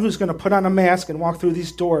 not someone who's going to put on a mask and walk through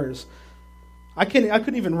these doors. I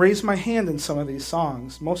couldn't even raise my hand in some of these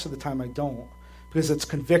songs. Most of the time I don't, because it's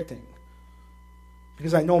convicting.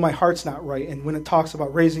 Because I know my heart's not right, and when it talks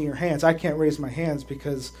about raising your hands, I can't raise my hands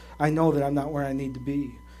because I know that I'm not where I need to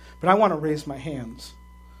be. But I want to raise my hands.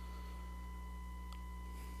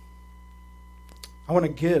 I want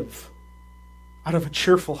to give out of a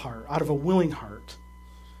cheerful heart, out of a willing heart,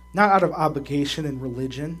 not out of obligation and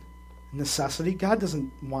religion, necessity. God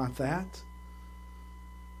doesn't want that.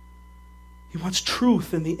 He wants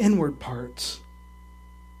truth in the inward parts.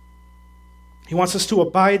 He wants us to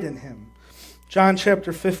abide in him. John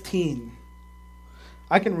chapter 15.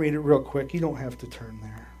 I can read it real quick. You don't have to turn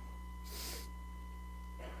there.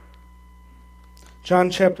 John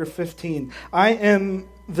chapter 15. I am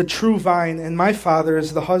the true vine, and my Father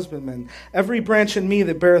is the husbandman. Every branch in me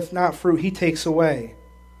that beareth not fruit, he takes away.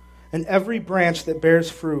 And every branch that bears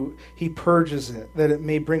fruit, he purges it, that it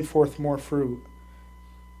may bring forth more fruit.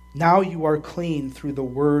 Now you are clean through the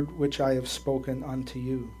word which I have spoken unto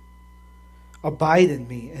you. Abide in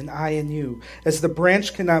me, and I in you. As the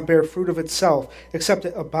branch cannot bear fruit of itself, except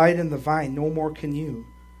it abide in the vine, no more can you,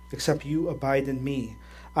 except you abide in me.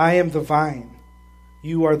 I am the vine,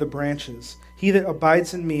 you are the branches. He that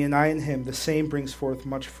abides in me, and I in him, the same brings forth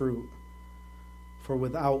much fruit. For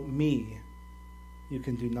without me you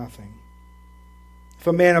can do nothing. If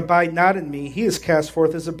a man abide not in me, he is cast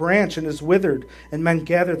forth as a branch and is withered, and men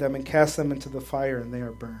gather them and cast them into the fire, and they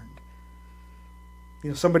are burned.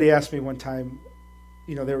 Somebody asked me one time,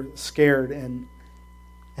 they were scared, and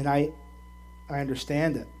I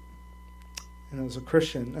understand it. And as a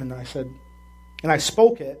Christian, and I said, and I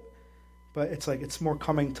spoke it, but it's more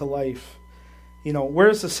coming to life.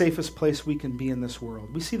 Where's the safest place we can be in this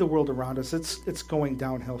world? We see the world around us. It's going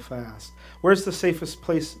downhill fast. Where's the safest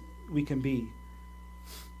place we can be?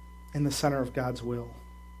 In the center of God's will.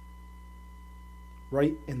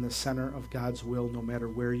 Right in the center of God's will, no matter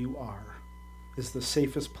where you are, is the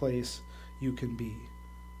safest place you can be.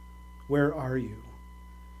 Where are you?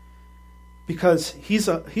 Because he's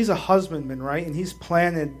a husbandman, right? And he's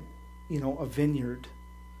planted, a vineyard.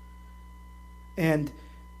 And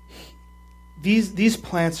these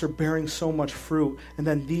plants are bearing so much fruit, and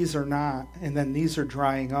then these are not, and then these are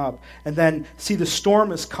drying up. And then, see, the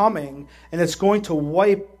storm is coming, and it's going to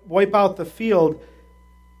wipe out the field.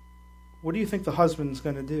 What do you think the husbandman's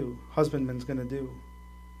going to do? He's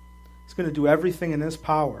going to do everything in his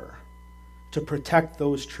power to protect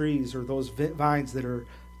those trees or those vines that are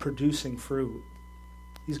producing fruit.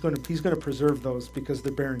 He's going to preserve those because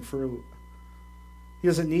they're bearing fruit. He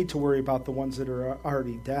doesn't need to worry about the ones that are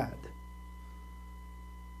already dead.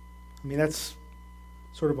 That's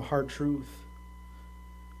sort of a hard truth.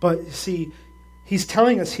 But see, he's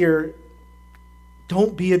telling us here,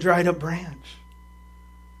 don't be a dried up branch.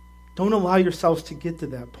 Don't allow yourselves to get to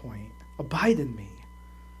that point. Abide in me.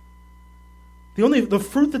 The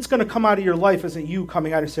fruit that's going to come out of your life isn't you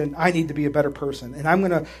coming out and saying, I need to be a better person, and I'm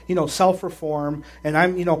going to, self-reform, and I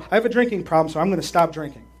have a drinking problem, so I'm going to stop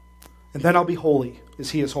drinking. And then I'll be holy, as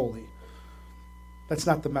he is holy. That's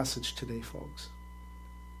not the message today, folks.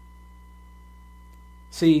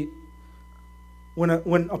 See, when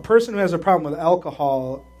a person who has a problem with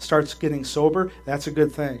alcohol starts getting sober, that's a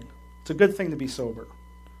good thing. It's a good thing to be sober.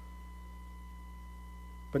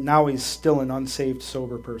 But now he's still an unsaved,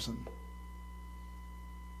 sober person.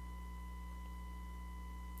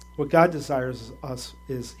 What God desires us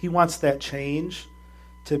is, he wants that change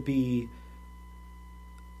to be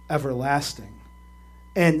everlasting.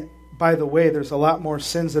 And by the way, there's a lot more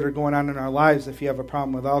sins that are going on in our lives if you have a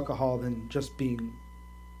problem with alcohol than just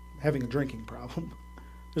having a drinking problem.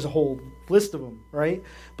 There's a whole list of them, right?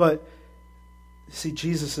 But see,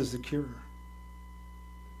 Jesus is the cure.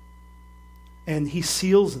 And he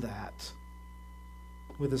seals that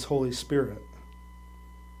with his Holy Spirit.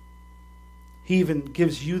 He even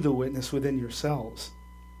gives you the witness within yourselves.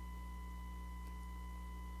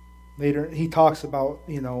 Later, he talks about,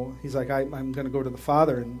 he's like, I'm going to go to the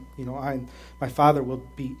Father, and, my Father will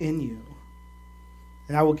be in you.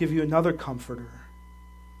 And I will give you another comforter,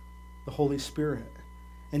 the Holy Spirit.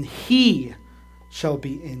 And He shall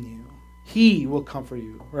be in you. He will comfort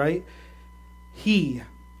you, right? He,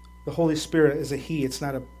 the Holy Spirit, is a He. It's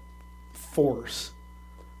not a force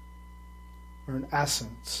or an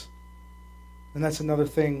essence. And that's another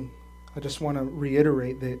thing I just want to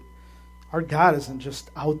reiterate, that our God isn't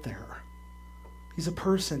just out there. He's a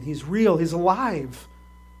person. He's real. He's alive.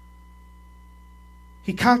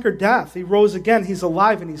 He conquered death. He rose again. He's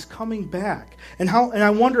alive and He's coming back. And I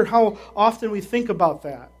wonder how often we think about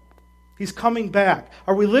that. He's coming back.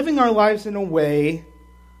 Are we living our lives in a way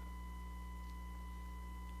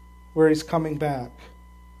where He's coming back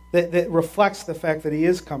that reflects the fact that He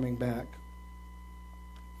is coming back?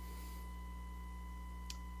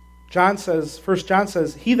 First John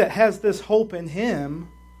says, he that has this hope in Him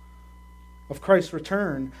of Christ's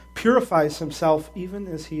return purifies himself even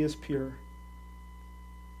as He is pure.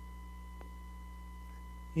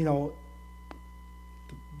 You know,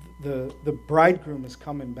 the bridegroom is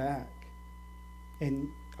coming back.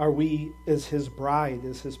 And are we, as His bride,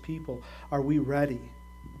 as His people, are we ready?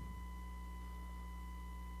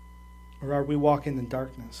 Or are we walking in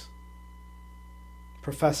darkness,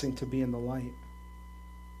 professing to be in the light,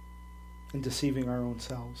 and deceiving our own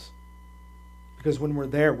selves? Because when we're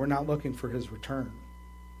there, we're not looking for His return.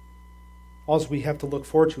 All we have to look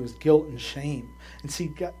forward to is guilt and shame. And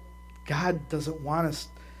see, God doesn't want us.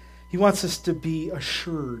 He wants us to be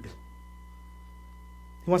assured.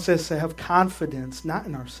 He wants us to have confidence, not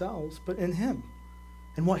in ourselves, but in Him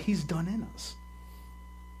and what He's done in us.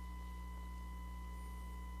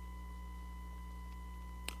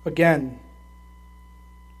 Again,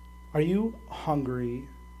 are you hungry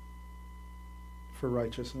for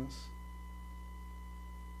righteousness?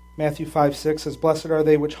 Matthew 5:6 says, "Blessed are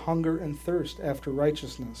they which hunger and thirst after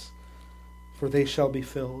righteousness, for they shall be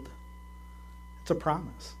filled." It's a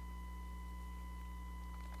promise.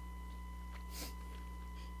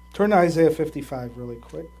 Turn to Isaiah 55 really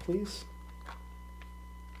quick, please.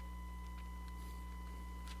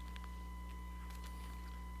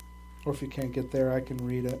 Or if you can't get there, I can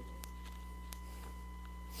read it.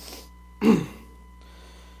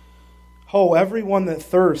 Ho, everyone that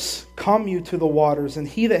thirsts, come you to the waters, and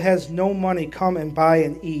he that has no money, come and buy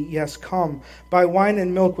and eat. Yes, come, buy wine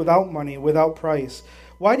and milk without money, without price.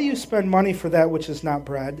 Why do you spend money for that which is not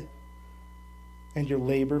bread, and your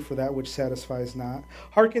labor for that which satisfies not?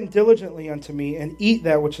 Hearken diligently unto me, and eat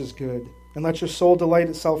that which is good, and let your soul delight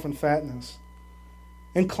itself in fatness.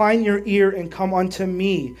 Incline your ear and come unto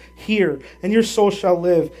me, hear, and your soul shall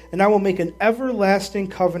live, and I will make an everlasting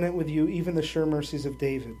covenant with you, even the sure mercies of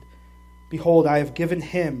David. Behold, I have given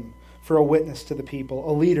him for a witness to the people,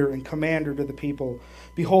 a leader and commander to the people.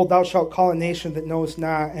 Behold, thou shalt call a nation that knows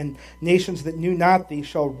not, and nations that knew not thee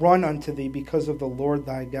shall run unto thee because of the Lord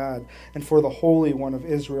thy God, and for the Holy One of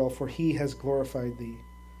Israel, for he has glorified thee.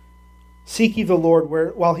 Seek ye the Lord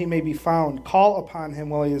while he may be found. Call upon him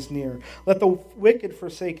while he is near. Let the wicked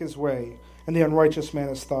forsake his way, and the unrighteous man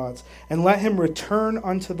his thoughts. And let him return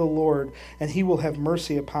unto the Lord, and he will have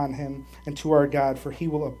mercy upon him, and to our God, for he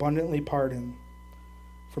will abundantly pardon.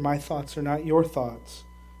 For my thoughts are not your thoughts,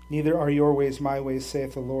 neither are your ways my ways,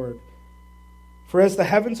 saith the Lord. For as the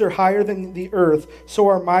heavens are higher than the earth, so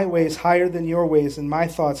are my ways higher than your ways, and my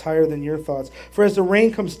thoughts higher than your thoughts. For as the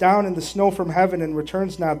rain comes down and the snow from heaven, and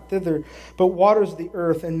returns not thither, but waters the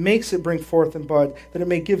earth, and makes it bring forth and bud, that it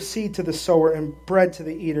may give seed to the sower and bread to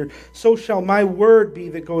the eater, so shall my word be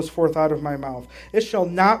that goes forth out of my mouth. It shall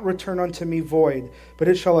not return unto me void, but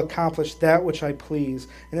it shall accomplish that which I please,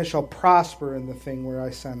 and it shall prosper in the thing where I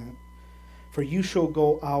send it. For you shall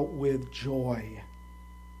go out with joy.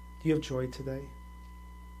 Do you have joy today?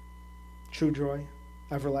 True joy,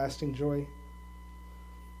 everlasting joy.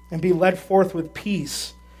 And be led forth with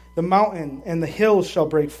peace. The mountain and the hills shall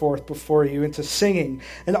break forth before you into singing,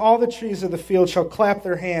 and all the trees of the field shall clap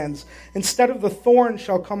their hands. Instead of the thorn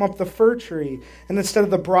shall come up the fir tree, and instead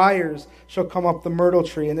of the briars shall come up the myrtle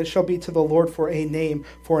tree, and it shall be to the Lord for a name,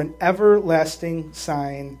 for an everlasting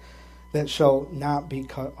sign that shall not be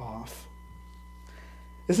cut off.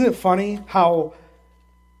 Isn't it funny how,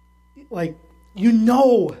 you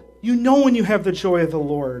know when you have the joy of the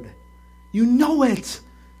Lord. You know it.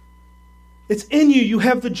 It's in you. You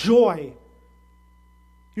have the joy.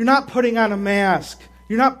 You're not putting on a mask.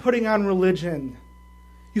 You're not putting on religion.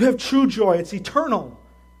 You have true joy. It's eternal.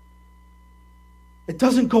 It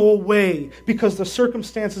doesn't go away because the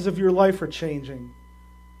circumstances of your life are changing.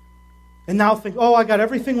 And now think, I got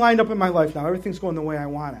everything lined up in my life now. Everything's going the way I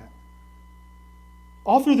want it.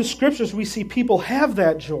 All through the scriptures, we see people have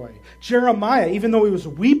that joy. Jeremiah, even though he was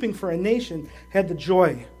weeping for a nation, had the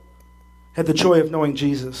joy. had the joy of knowing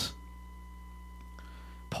Jesus.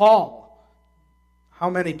 Paul, how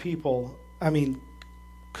many people,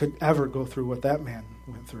 could ever go through what that man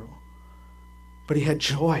went through? But he had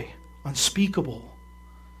joy, unspeakable.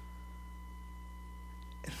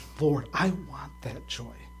 And Lord, I want that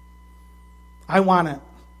joy. I want it.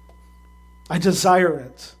 I desire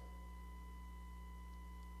it.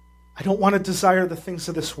 I don't want to desire the things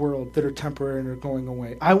of this world that are temporary and are going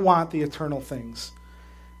away. I want the eternal things.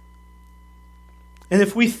 And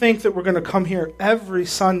if we think that we're going to come here every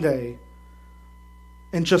Sunday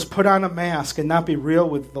and just put on a mask and not be real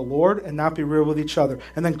with the Lord and not be real with each other,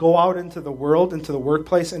 and then go out into the world, into the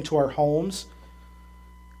workplace, into our homes,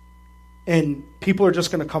 and people are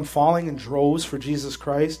just going to come falling in droves for Jesus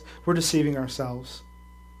Christ, we're deceiving ourselves.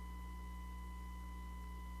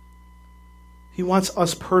 He wants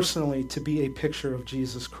us personally to be a picture of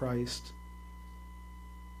Jesus Christ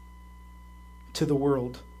to the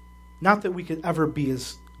world. Not that we could ever be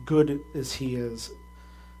as good as he is,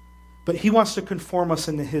 but he wants to conform us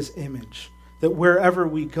into his image, that wherever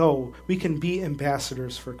we go, we can be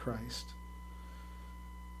ambassadors for Christ.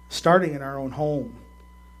 Starting in our own home,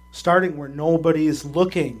 starting where nobody is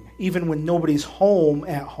looking, even when nobody's home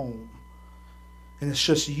at home, and it's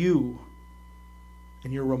just you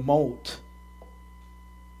and your remote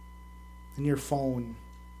and your phone.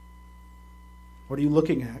 What are you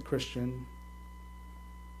looking at, Christian?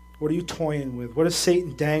 What are you toying with? What is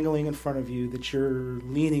Satan dangling in front of you that you're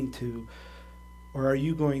leaning to? Or are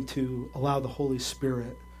you going to allow the Holy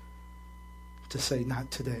Spirit to say,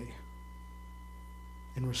 not today,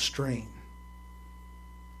 and restrain?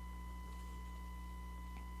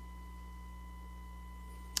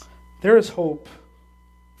 There is hope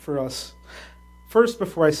for us. First,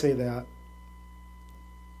 before I say that,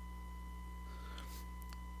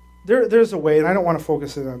 there's a way, and I don't want to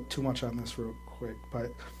focus in too much on this real quick,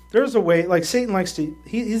 but there's a way, like Satan likes to,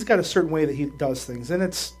 he's got a certain way that he does things, and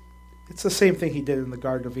it's the same thing he did in the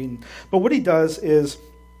Garden of Eden. But what he does is,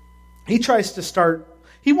 he tries to start,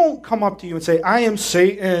 he won't come up to you and say, I am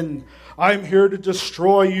Satan, I'm here to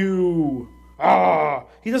destroy you.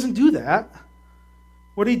 He doesn't do that.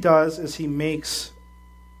 What he does is he makes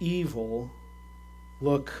evil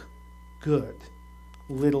look good,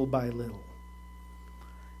 little by little.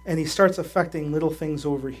 And he starts affecting little things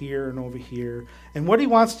over here and over here. And what he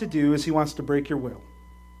wants to do is he wants to break your will.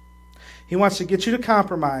 He wants to get you to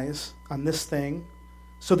compromise on this thing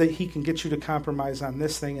so that he can get you to compromise on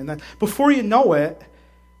this thing. And then before you know it,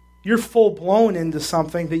 you're full-blown into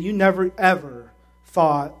something that you never, ever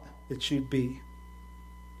thought that you'd be.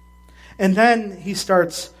 And then he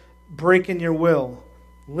starts breaking your will,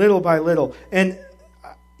 little by little. And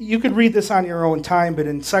you could read this on your own time, but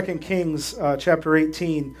in 2 Kings chapter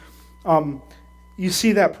 18, you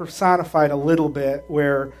see that personified a little bit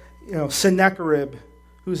where, Sennacherib,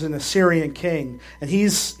 who's an Assyrian king, and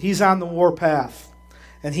he's on the warpath,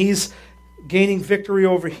 and he's gaining victory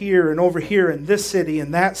over here in this city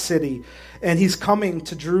and that city, and he's coming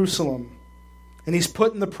to Jerusalem, and he's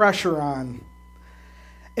putting the pressure on.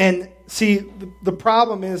 And see, the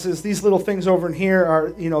problem is these little things over in here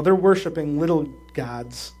are, they're worshiping little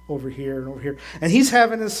gods over here and over here. And he's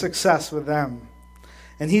having his success with them.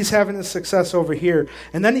 And he's having his success over here.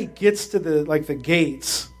 And then he gets to the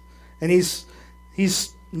gates. And he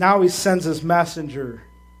sends his messenger,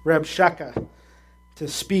 Rabshakeh, to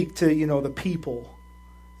speak to, the people.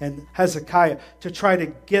 And Hezekiah, to try to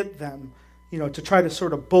get them, to try to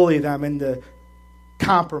sort of bully them into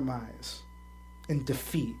compromise. And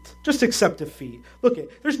defeat. Just accept defeat. Look,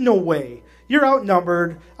 there's no way. You're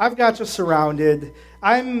outnumbered. I've got you surrounded.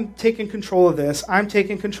 I'm taking control of this. I'm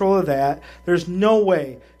taking control of that. There's no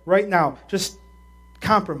way. Right now, just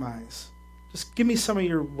compromise. Just give me some of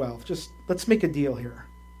your wealth. Just let's make a deal here.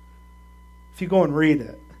 If you go and read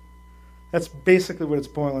it, that's basically what it's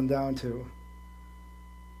boiling down to.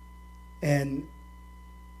 And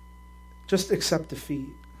just accept defeat.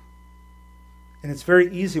 And it's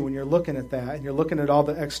very easy when you're looking at that and you're looking at all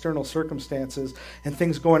the external circumstances and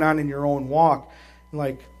things going on in your own walk.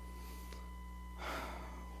 And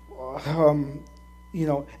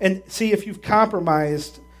see, if you've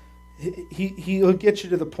compromised, he'll get you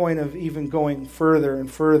to the point of even going further and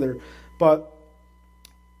further. But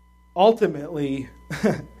ultimately,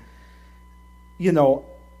 the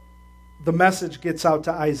message gets out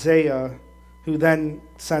to Isaiah, who then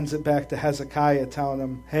sends it back to Hezekiah telling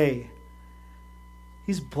him, hey,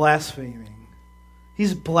 he's blaspheming.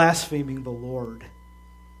 He's blaspheming the Lord.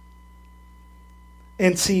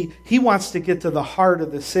 And see, he wants to get to the heart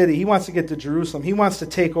of the city. He wants to get to Jerusalem. He wants to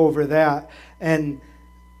take over that. And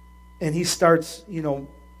he starts,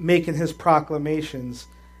 making his proclamations.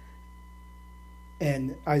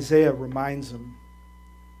 And Isaiah reminds him,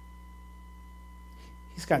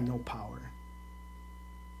 he's got no power.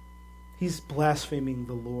 He's blaspheming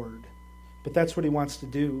the Lord. But that's what he wants to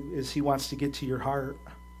do, is he wants to get to your heart.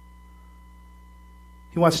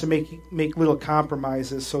 He wants to make little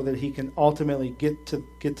compromises so that he can ultimately get to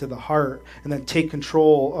the heart and then take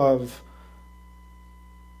control of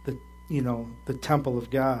the temple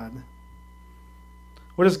of God.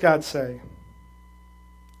 What does God say?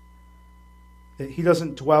 That he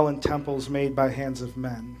doesn't dwell in temples made by hands of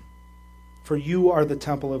men. For you are the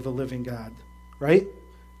temple of the living God. Right?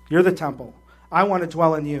 You're the temple. I want to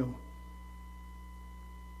dwell in you.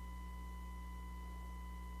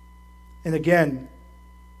 And again,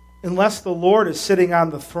 unless the Lord is sitting on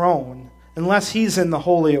the throne, unless he's in the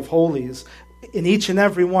Holy of Holies, in each and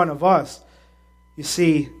every one of us, you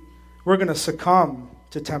see, we're going to succumb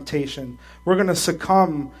to temptation. We're going to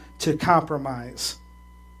succumb to compromise.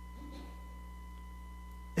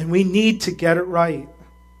 And we need to get it right.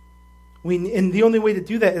 And the only way to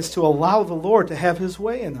do that is to allow the Lord to have his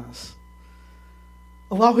way in us.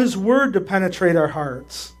 Allow his word to penetrate our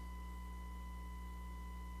hearts.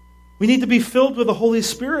 We need to be filled with the Holy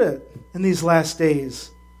Spirit in these last days.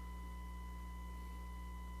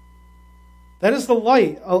 That is the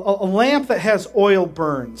light. A lamp that has oil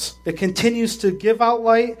burns. It continues to give out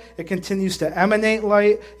light. It continues to emanate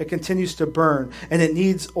light. It continues to burn. And it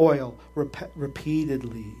needs oil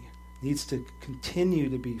repeatedly. It needs to continue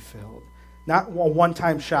to be filled. Not a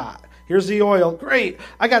one-time shot. Here's the oil. Great.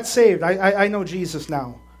 I got saved. I know Jesus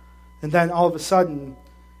now. And then all of a sudden,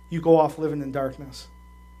 you go off living in darkness.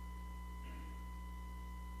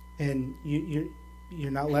 And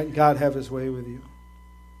you're not letting God have his way with you.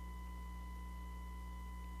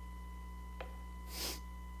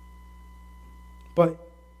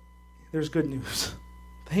 But there's good news.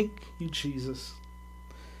 Thank you, Jesus.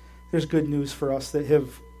 There's good news for us that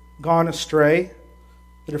have gone astray,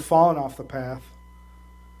 that have fallen off the path.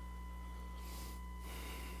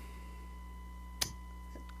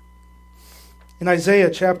 In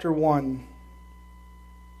Isaiah chapter 1,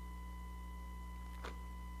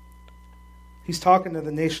 he's talking to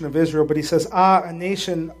the nation of Israel, but he says, a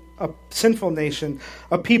nation, a sinful nation,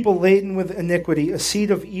 a people laden with iniquity, a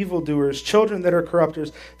seed of evildoers, children that are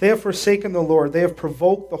corrupters. They have forsaken the Lord. They have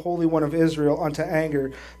provoked the Holy One of Israel unto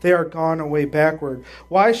anger. They are gone away backward.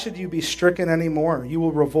 Why should you be stricken any more? You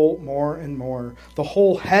will revolt more and more. The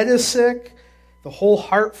whole head is sick, the whole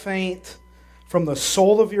heart faint, from the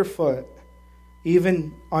sole of your foot,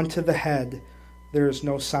 even unto the head. There is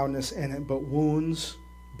no soundness in it, but wounds,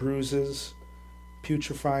 bruises,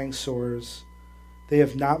 putrefying sores. They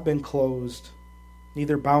have not been closed,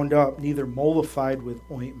 neither bound up, neither mollified with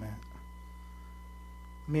ointment.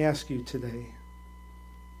 Let me ask you today,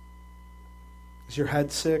 is your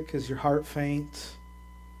head sick? Is your heart faint?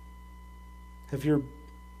 Have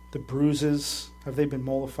the bruises, have they been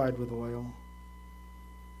mollified with oil?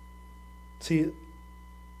 See,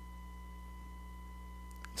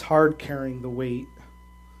 it's hard carrying the weight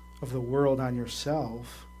of the world on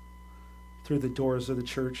yourself through the doors of the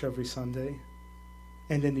church every Sunday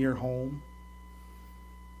and into your home.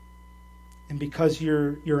 And because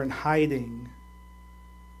you're in hiding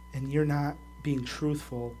and you're not being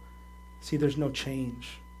truthful, see, there's no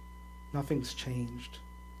change. Nothing's changed.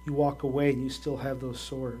 You walk away and you still have those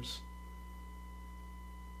sores.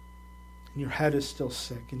 And your head is still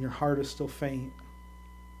sick and your heart is still faint.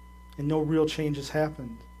 And no real change has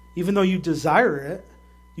happened. Even though you desire it,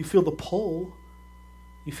 you feel the pull.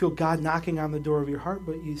 You feel God knocking on the door of your heart,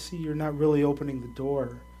 but you see you're not really opening the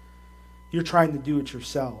door. You're trying to do it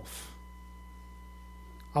yourself.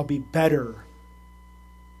 I'll be better.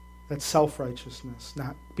 That's self-righteousness,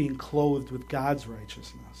 not being clothed with God's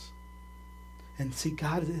righteousness. And see,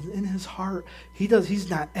 God, in his heart, he's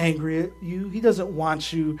not angry at you. He doesn't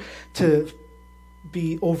want you to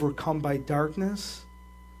be overcome by darkness.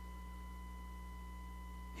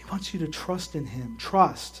 He wants you to trust in him.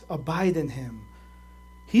 Trust, abide in him.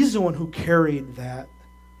 He's the one who carried that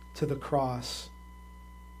to the cross,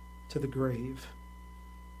 to the grave,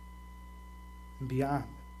 and beyond.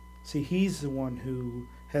 See, he's the one who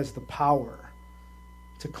has the power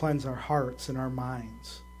to cleanse our hearts and our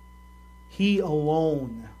minds. He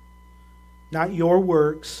alone, not your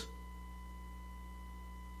works,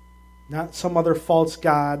 not some other false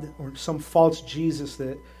God or some false Jesus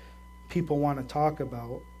that people want to talk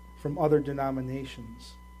about from other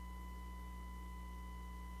denominations.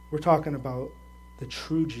 We're talking about the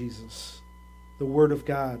true Jesus, the Word of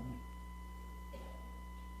God.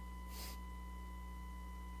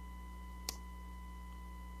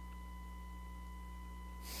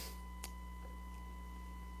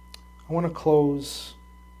 I want to close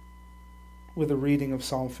with a reading of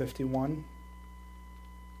Psalm 51.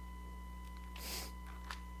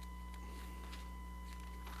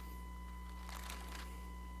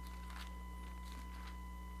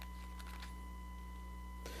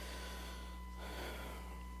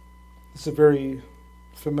 It's a very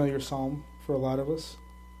familiar psalm for a lot of us.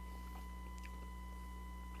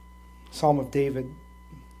 Psalm of David.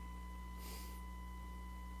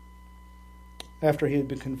 After he had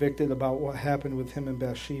been convicted about what happened with him and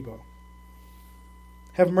Bathsheba.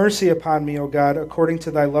 Have mercy upon me, O God, according to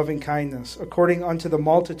thy loving kindness. According unto the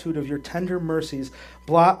multitude of your tender mercies,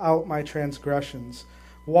 blot out my transgressions.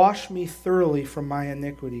 Wash me thoroughly from my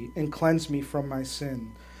iniquity, and cleanse me from my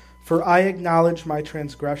sin. For I acknowledge my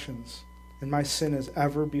transgressions, and my sin is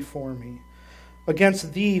ever before me.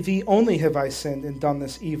 Against thee only have I sinned and done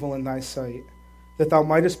this evil in thy sight, that thou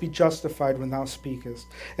mightest be justified when thou speakest,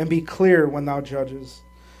 and be clear when thou judgest.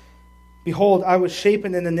 Behold, I was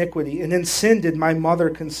shapen in iniquity, and in sin did my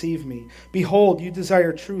mother conceive me. Behold, you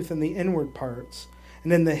desire truth in the inward parts,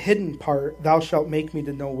 and in the hidden part thou shalt make me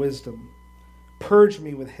to know wisdom. Purge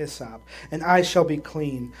me with hyssop, and I shall be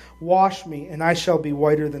clean. Wash me, and I shall be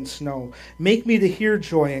whiter than snow. Make me to hear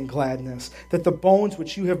joy and gladness, that the bones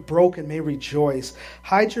which you have broken may rejoice.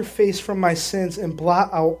 Hide your face from my sins, and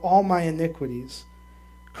blot out all my iniquities.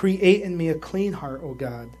 Create in me a clean heart, O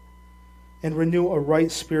God, and renew a right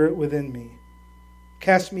spirit within me.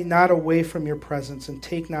 Cast me not away from your presence, and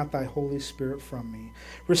take not thy Holy Spirit from me.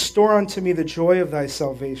 Restore unto me the joy of thy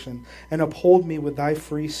salvation, and uphold me with thy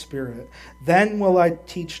free spirit. Then will I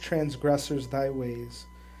teach transgressors thy ways,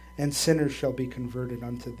 and sinners shall be converted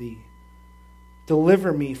unto thee.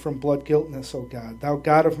 Deliver me from blood guiltness, O God, thou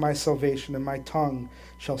God of my salvation, and my tongue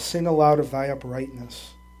shall sing aloud of thy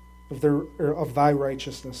uprightness, of thy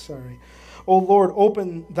righteousness. O Lord,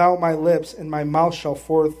 open thou my lips, and my mouth shall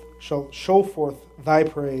show forth thy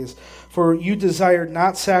praise. For you desired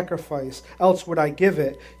not sacrifice, else would I give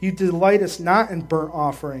it. You delightest not in burnt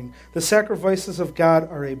offering. The sacrifices of God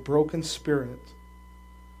are a broken spirit.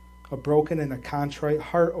 A broken and a contrite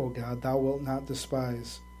heart, O God, thou wilt not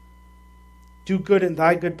despise. Do good in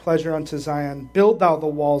thy good pleasure unto Zion. Build thou the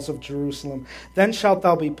walls of Jerusalem. Then shalt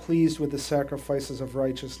thou be pleased with the sacrifices of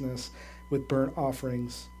righteousness, with burnt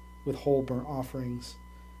offerings, with whole burnt offerings.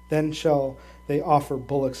 Then shall they offer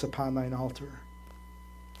bullocks upon thine altar.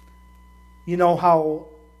 You know how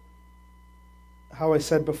I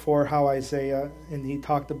said before how Isaiah, and he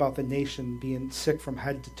talked about the nation being sick from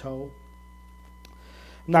head to toe.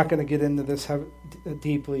 I'm not going to get into this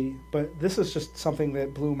deeply, but this is just something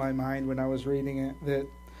that blew my mind when I was reading it. That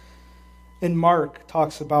in Mark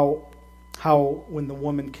talks about how when the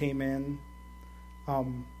woman came in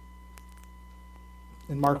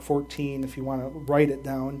Mark 14, if you want to write it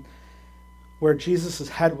down, where Jesus'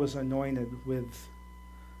 head was anointed with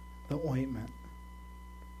the ointment.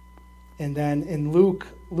 And then in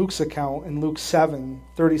Luke's account, in Luke 7,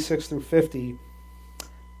 36 through 50,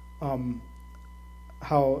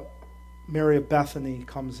 how Mary of Bethany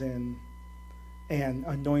comes in and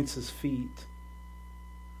anoints his feet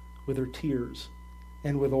with her tears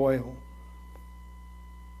and with oil.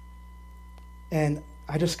 And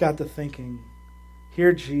I just got to thinking,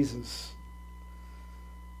 here Jesus,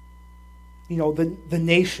 you know, the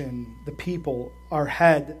nation, the people, our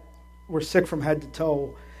head, we're sick from head to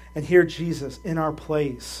toe. And here Jesus, in our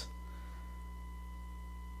place,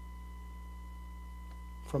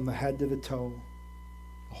 from the head to the toe,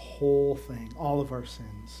 the whole thing, all of our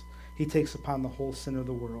sins. He takes upon the whole sin of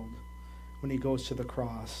the world when he goes to the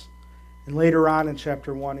cross. And later on in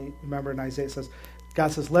chapter 1, remember in Isaiah it says,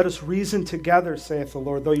 God says, let us reason together, saith the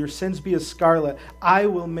Lord. Though your sins be as scarlet, I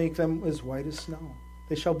will make them as white as snow.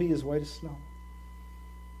 They shall be as white as snow.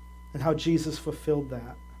 And how Jesus fulfilled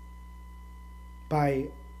that by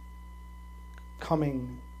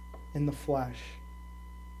coming in the flesh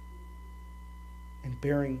and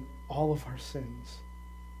bearing all of our sins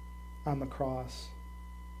on the cross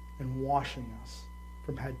and washing us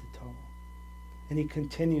from head to toe. And he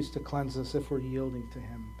continues to cleanse us if we're yielding to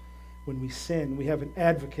him. When we sin, we have an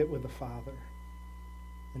advocate with the Father.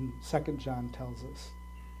 And 2 John tells us.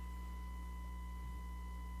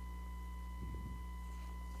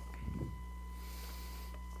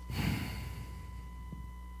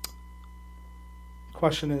 The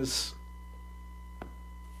question is,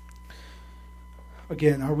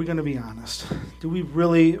 again, are we going to be honest? Do we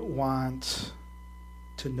really want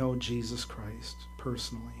to know Jesus Christ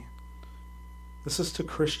personally? This is to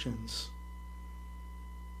Christians.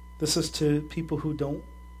 This is to people who don't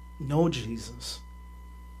know Jesus.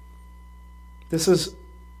 This is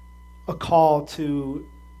a call to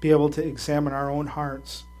be able to examine our own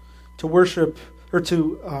hearts, to worship or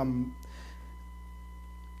to,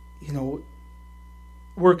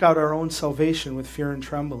 work out our own salvation with fear and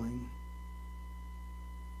trembling.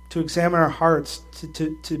 To examine our hearts,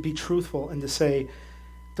 to be truthful and to say,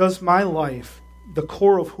 does my life, the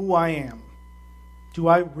core of who I am, do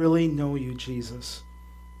I really know you, Jesus?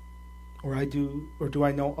 Or do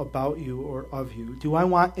I know about you or of you? Do I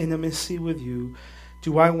want intimacy with you?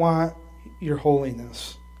 Do I want your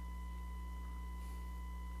holiness?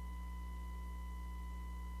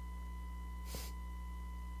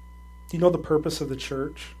 Do you know the purpose of the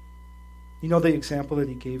church? You know the example that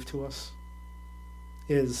he gave to us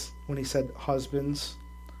is when he said, husbands,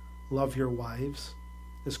 love your wives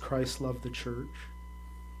as Christ loved the church.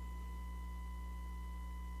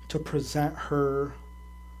 To present her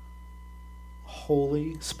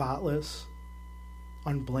holy, spotless,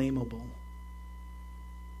 unblameable.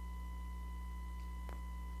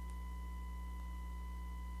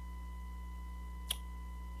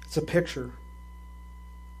 It's a picture.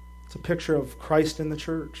 It's a picture of Christ in the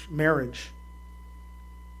church, marriage.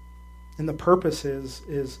 And the purpose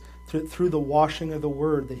is through the washing of the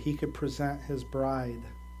word that he could present his bride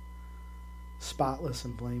spotless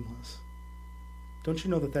and blameless. Don't you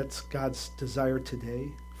know that that's God's desire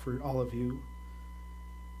today for all of you?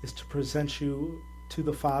 Is to present you to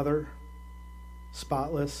the Father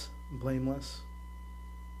spotless and blameless.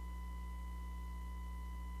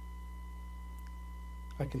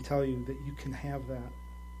 I can tell you that you can have that.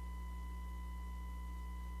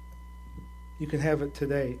 You can have it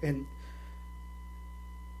today. And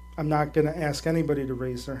I'm not going to ask anybody to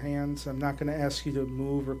raise their hands. I'm not going to ask you to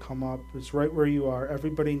move or come up. It's right where you are.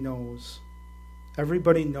 Everybody knows.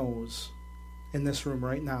 Everybody knows in this room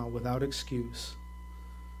right now without excuse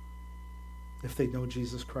if they know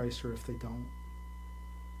Jesus Christ or if they don't.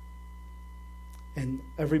 And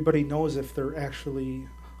everybody knows if they're actually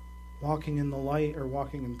walking in the light or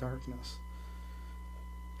walking in darkness.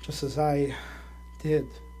 Just as I did.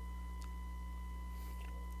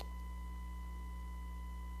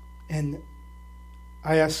 And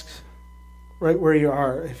I ask, right where you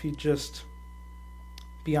are, if you just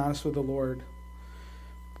be honest with the Lord.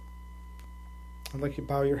 I'd like you to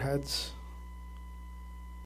bow your heads.